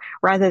 So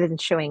rather than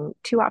showing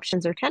two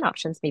options or 10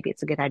 options, maybe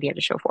it's a good idea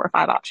to show four or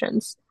five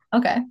options.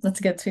 Okay, that's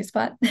a good sweet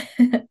spot.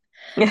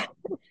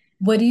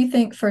 What do you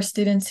think for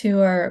students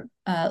who are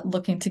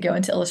looking to go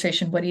into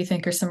illustration? What do you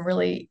think are some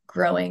really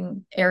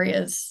growing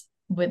areas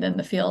within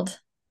the field?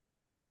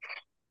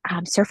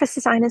 Surface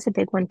design is a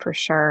big one for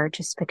sure,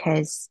 just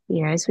because,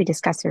 as we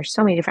discussed, there's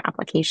so many different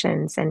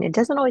applications and it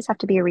doesn't always have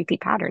to be a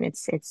repeat pattern.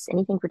 It's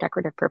anything for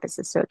decorative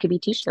purposes. So it could be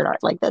t-shirt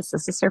art like this.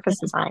 This is surface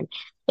design.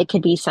 It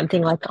could be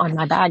something like on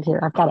my bag here.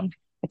 I've got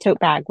a tote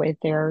bag with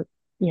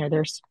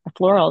there's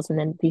florals and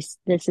then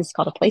this is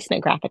called a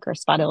placement graphic or a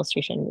spot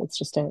illustration. It's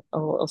just a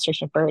little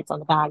illustration of birds on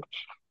the bag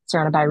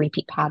surrounded by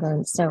repeat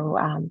patterns. So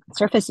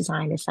surface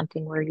design is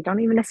something where you don't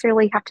even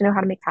necessarily have to know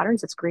how to make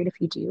patterns. It's great if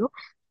you do.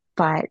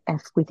 But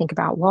if we think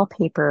about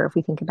wallpaper, if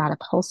we think about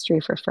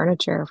upholstery for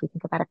furniture, if we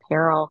think about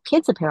apparel,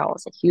 kids' apparel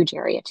is a huge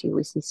area too.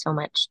 We see so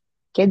much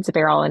kids'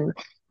 apparel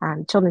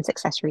and children's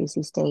accessories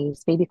these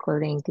days, baby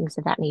clothing, things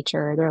of that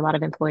nature. There are a lot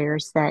of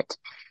employers that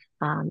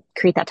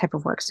create that type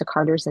of work. So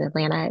Carter's in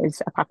Atlanta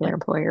is a popular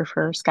employer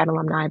for Scout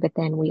alumni, but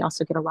then we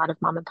also get a lot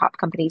of mom and pop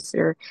companies that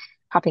are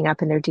popping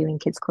up and they're doing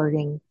kids'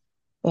 clothing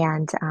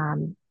and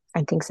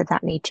things of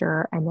that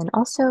nature. And then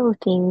also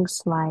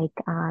things like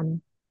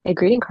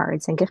greeting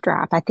cards and gift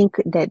wrap. I think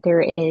that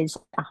there is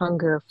a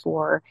hunger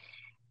for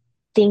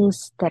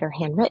things that are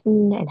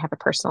handwritten and have a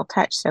personal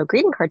touch. So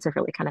greeting cards have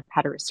really kind of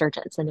had a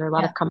resurgence, and there are a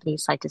lot Yeah. of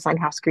companies like Design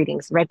House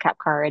Greetings, Red Cap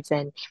Cards,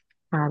 and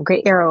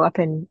Great Arrow up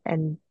in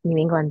New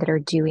England that are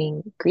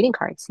doing greeting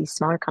cards. These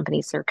smaller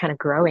companies are kind of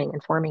growing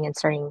and forming and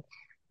starting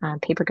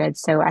paper goods.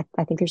 So I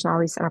think there's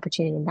always an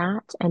opportunity in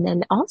that. And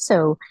then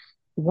also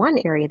one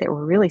area that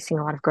we're really seeing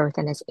a lot of growth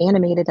in is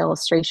animated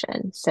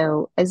illustration.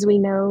 So as we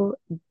know,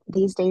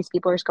 these days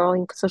people are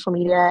scrolling social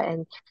media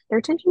and their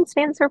attention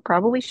spans are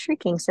probably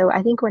shrinking. So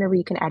I think whenever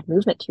you can add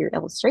movement to your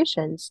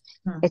illustrations,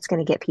 it's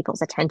going to get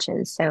people's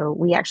attention. So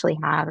we actually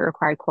have a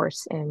required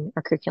course in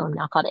our curriculum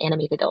now called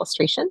animated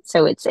illustration.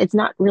 So it's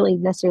not really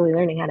necessarily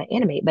learning how to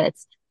animate, but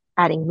it's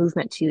adding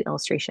movement to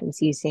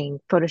illustrations using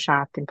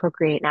Photoshop and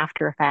Procreate and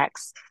After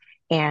Effects.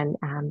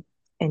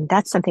 And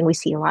that's something we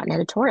see a lot in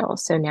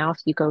editorials. So now if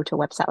you go to a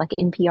website like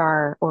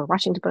NPR or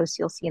Washington Post,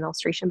 you'll see an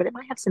illustration, but it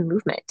might have some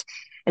movement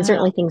and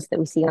certainly things that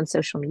we see on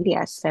social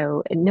media.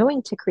 So knowing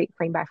how to create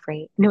frame by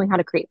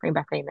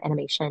frame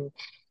animation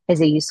is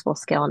a useful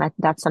skill. And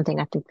that's something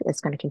I think is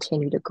going to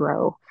continue to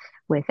grow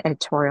with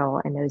editorial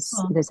and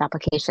those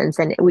applications.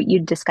 And you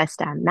discussed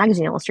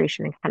magazine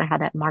illustration and kind of how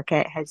that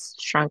market has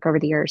shrunk over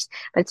the years.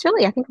 But it's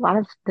really, I think a lot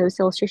of those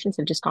illustrations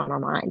have just gone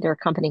online. There are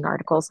accompanying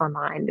articles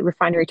online.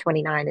 Refinery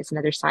 29 is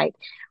another site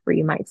where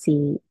you might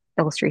see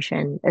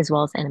illustration as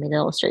well as animated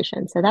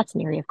illustration. So that's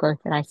an area of growth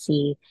that I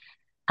see.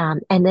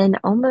 And then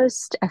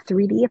almost a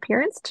 3D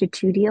appearance to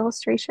 2D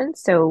illustration.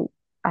 So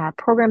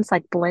programs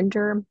like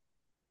Blender,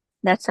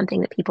 that's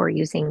something that people are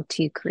using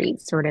to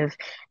create sort of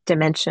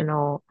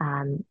dimensional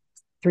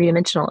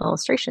three-dimensional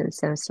illustrations.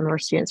 So some of our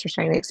students are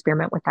starting to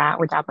experiment with that.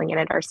 We're dabbling in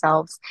it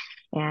ourselves.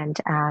 And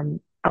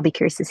I'll be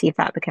curious to see if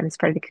that becomes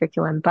part of the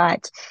curriculum.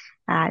 But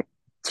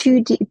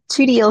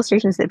 2D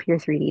illustrations that appear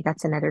 3D,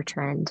 that's another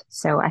trend.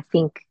 So I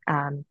think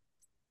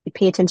you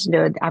pay attention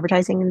to the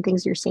advertising and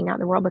things you're seeing out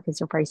in the world, because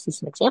you'll probably see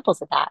some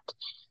examples of that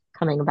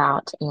coming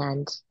about.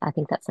 And I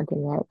think that's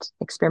something that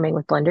experimenting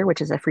with Blender,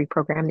 which is a free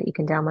program that you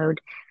can download,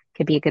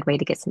 could be a good way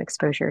to get some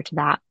exposure to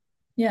that.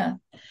 Yeah.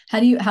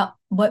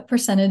 What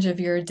percentage of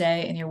your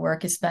day and your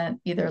work is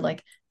spent either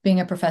like being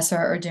a professor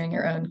or doing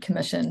your own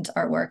commissioned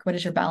artwork? What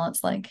is your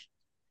balance like?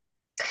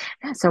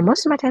 Yeah, so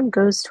most of my time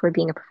goes toward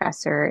being a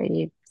professor,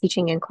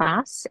 teaching in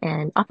class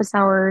and office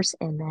hours,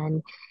 and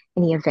then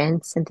any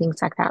events and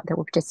things like that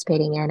we're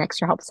participating in,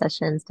 extra help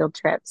sessions, field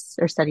trips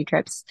or study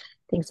trips,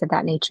 things of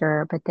that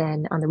nature. But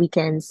then on the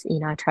weekends,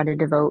 I try to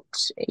devote,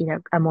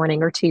 a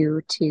morning or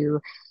two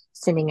to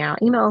sending out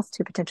emails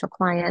to potential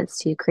clients,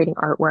 to creating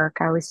artwork.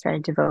 I always try to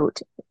devote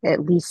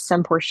at least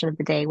some portion of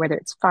the day, whether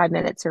it's 5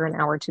 minutes or an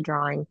hour, to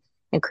drawing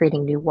and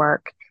creating new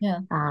work. Yeah.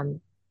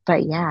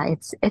 But yeah,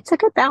 it's a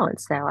good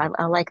balance though.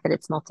 I like that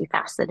it's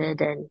multifaceted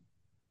and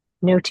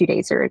no 2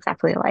 days are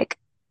exactly alike.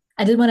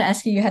 I did want to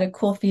ask you, you had a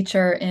cool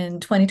feature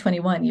in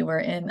 2021. You were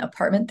in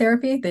apartment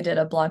therapy. They did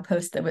a blog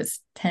post that was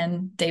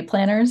 10 day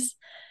planners.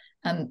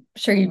 I'm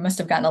sure you must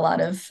have gotten a lot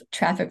of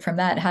traffic from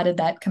that. How did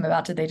that come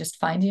about? Did they just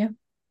find you?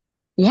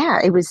 Yeah,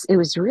 it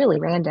was really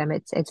random.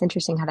 It's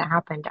interesting how that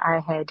happened.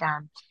 I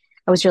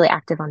was really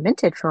active on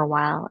Minted for a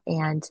while,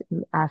 and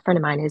a friend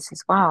of mine is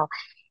as well.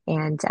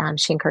 And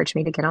she encouraged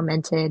me to get on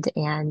Minted.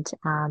 And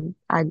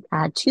I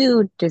had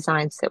two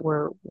designs that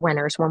were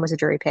winners. One was a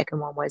jury pick, and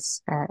one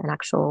was an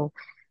actual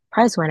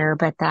prize winner.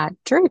 But that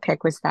jury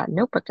pick was that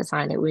notebook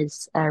design. It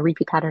was a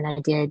repeat pattern I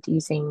did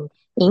using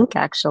ink,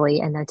 actually.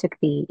 And I took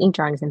the ink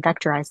drawings and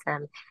vectorized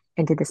them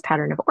and did this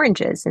pattern of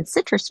oranges. And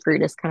citrus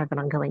fruit is kind of an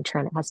ongoing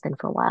trend. It has been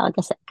for a while. I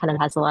guess it kind of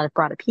has a lot of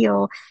broad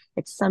appeal.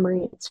 It's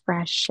summery, it's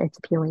fresh, it's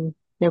appealing,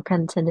 no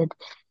pun intended.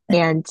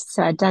 And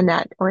so I'd done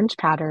that orange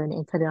pattern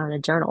and put it on a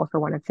journal for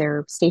one of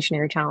their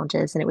stationery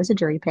challenges. And it was a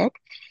jury pick.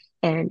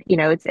 And,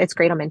 it's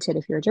great on Minted.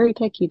 If you're a jury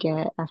pick, you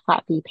get a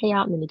flat fee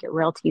payout, and then you get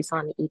royalties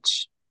on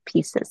each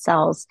piece that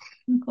sells.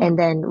 Cool. And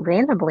then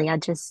randomly, I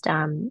just,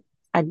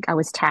 I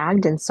was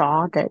tagged and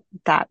saw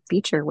that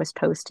feature was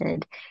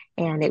posted,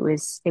 and it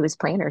was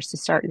planners to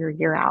start your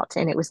year out,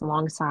 and it was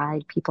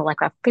alongside people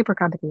like Raff Paper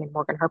Company and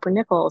Morgan Harper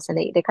Nichols, and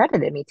they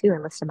credited me too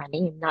and listed my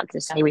name, not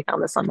just hey, we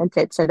found this on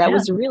Minted. So that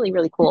was really,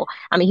 really cool.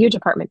 I'm a huge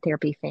apartment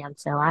therapy fan,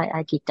 so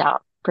I geeked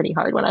out pretty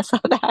hard when I saw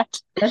that.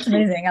 That's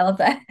amazing. I love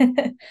that.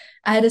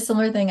 I had a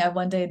similar thing. I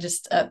one day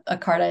just a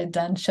card I had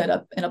done showed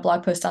up in a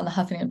blog post on the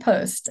Huffington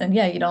Post, and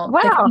yeah, they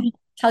can't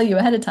tell you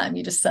ahead of time.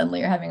 You just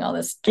suddenly are having all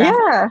this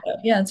traffic.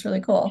 Yeah, it's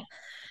really cool.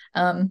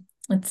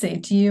 Let's see.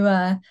 Do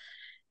you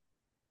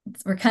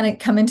we're kind of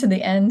coming to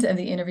the end of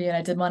the interview, and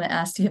I did want to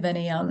ask, do you have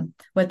any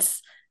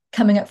what's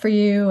coming up for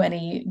you?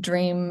 Any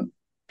dream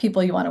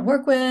people you want to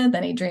work with?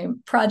 Any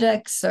dream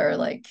projects or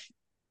like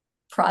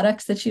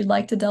products that you'd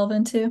like to delve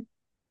into?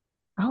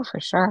 Oh, for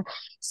sure.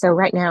 So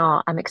right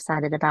now I'm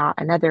excited about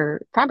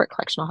another fabric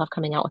collection I'll have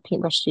coming out with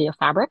Paintbrush Studio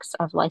Fabrics.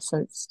 I've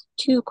licensed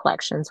two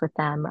collections with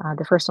them.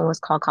 The first one was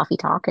called Coffee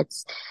Talk.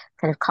 It's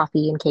kind of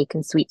coffee and cake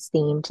and sweets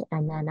themed.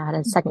 And then I had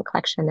a second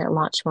collection that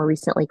launched more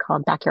recently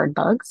called Backyard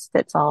Bugs.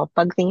 That's all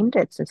bug themed.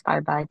 It's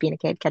inspired by being a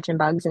kid catching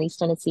bugs in East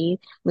Tennessee,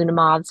 Luna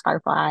moths,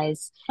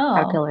 fireflies,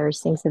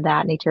 caterpillars, things of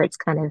that nature. It's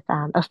kind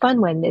of a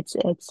fun one. It's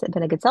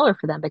been a good seller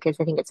for them because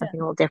I think it's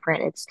something a little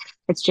different.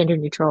 It's gender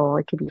neutral.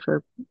 It could be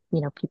for,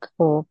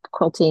 people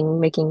quilting,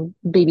 making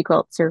baby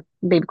quilts or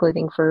baby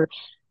clothing for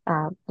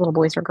little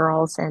boys or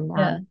girls, and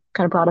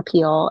kind of broad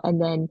appeal.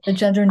 And then the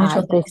gender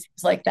neutral thing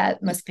seems like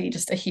that must be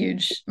just a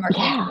huge market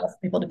for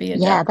people to be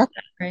adept at,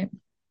 right?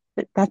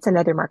 That's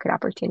another market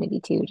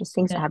opportunity too, just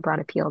things that have broad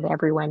appeal to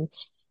everyone.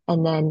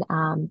 And then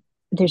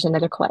there's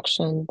another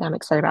collection that I'm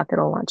excited about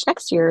that'll launch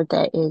next year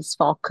that is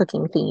fall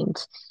cooking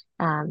themed.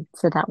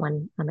 So that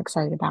one I'm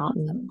excited about,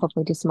 and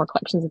hopefully do some more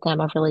collections with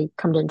them. I've really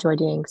come to enjoy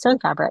doing sewing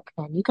fabric,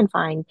 and you can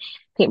find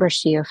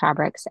paintbrush geo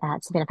fabrics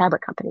at Savannah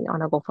Fabric Company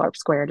on Oglethorpe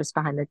Square, just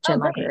behind the Gin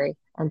Library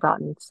in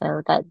Broughton.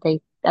 So that I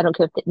don't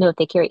know if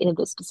they carry any of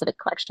those specific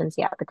collections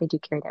yet, but they do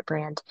carry that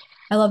brand.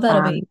 I love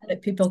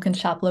that people can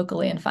shop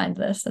locally and find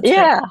this. That's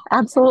yeah, great.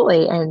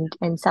 Absolutely.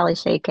 And Sally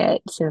Shake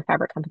at Savannah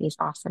Fabric Company is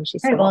awesome.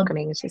 She's so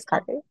welcoming. She's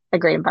got a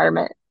great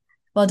environment.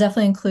 Well,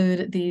 definitely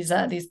include these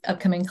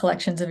upcoming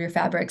collections of your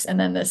fabrics, and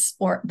then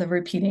the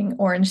repeating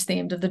orange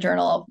themed of the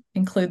journal. I'll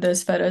include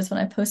those photos when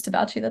I post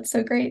about you. That's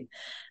so great.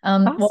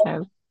 Awesome.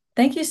 Well,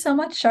 thank you so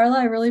much, Charla.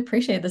 I really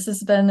appreciate it. This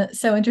has been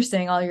so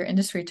interesting, all your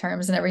industry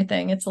terms and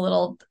everything. It's a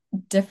little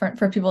different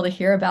for people to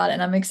hear about it,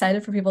 and I'm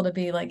excited for people to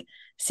be like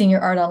seeing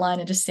your art online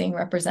and just seeing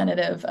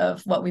representative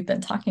of what we've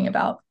been talking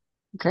about.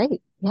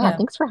 Great. Yeah,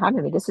 thanks for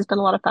having me. This has been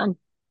a lot of fun.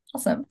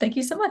 Awesome. Thank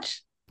you so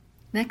much.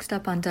 Next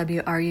up on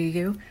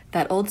WRUU,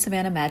 That Old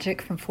Savannah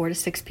Magic from 4 to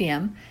 6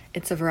 p.m.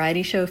 It's a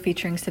variety show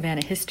featuring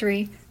Savannah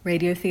history,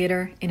 radio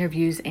theater,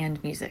 interviews,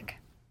 and music.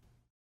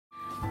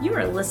 You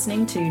are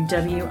listening to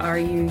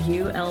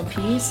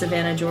WRUU-LP,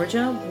 Savannah,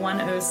 Georgia,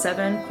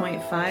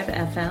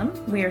 107.5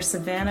 FM. We are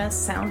Savannah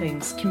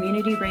Soundings,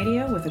 community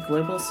radio with a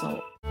global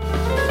soul.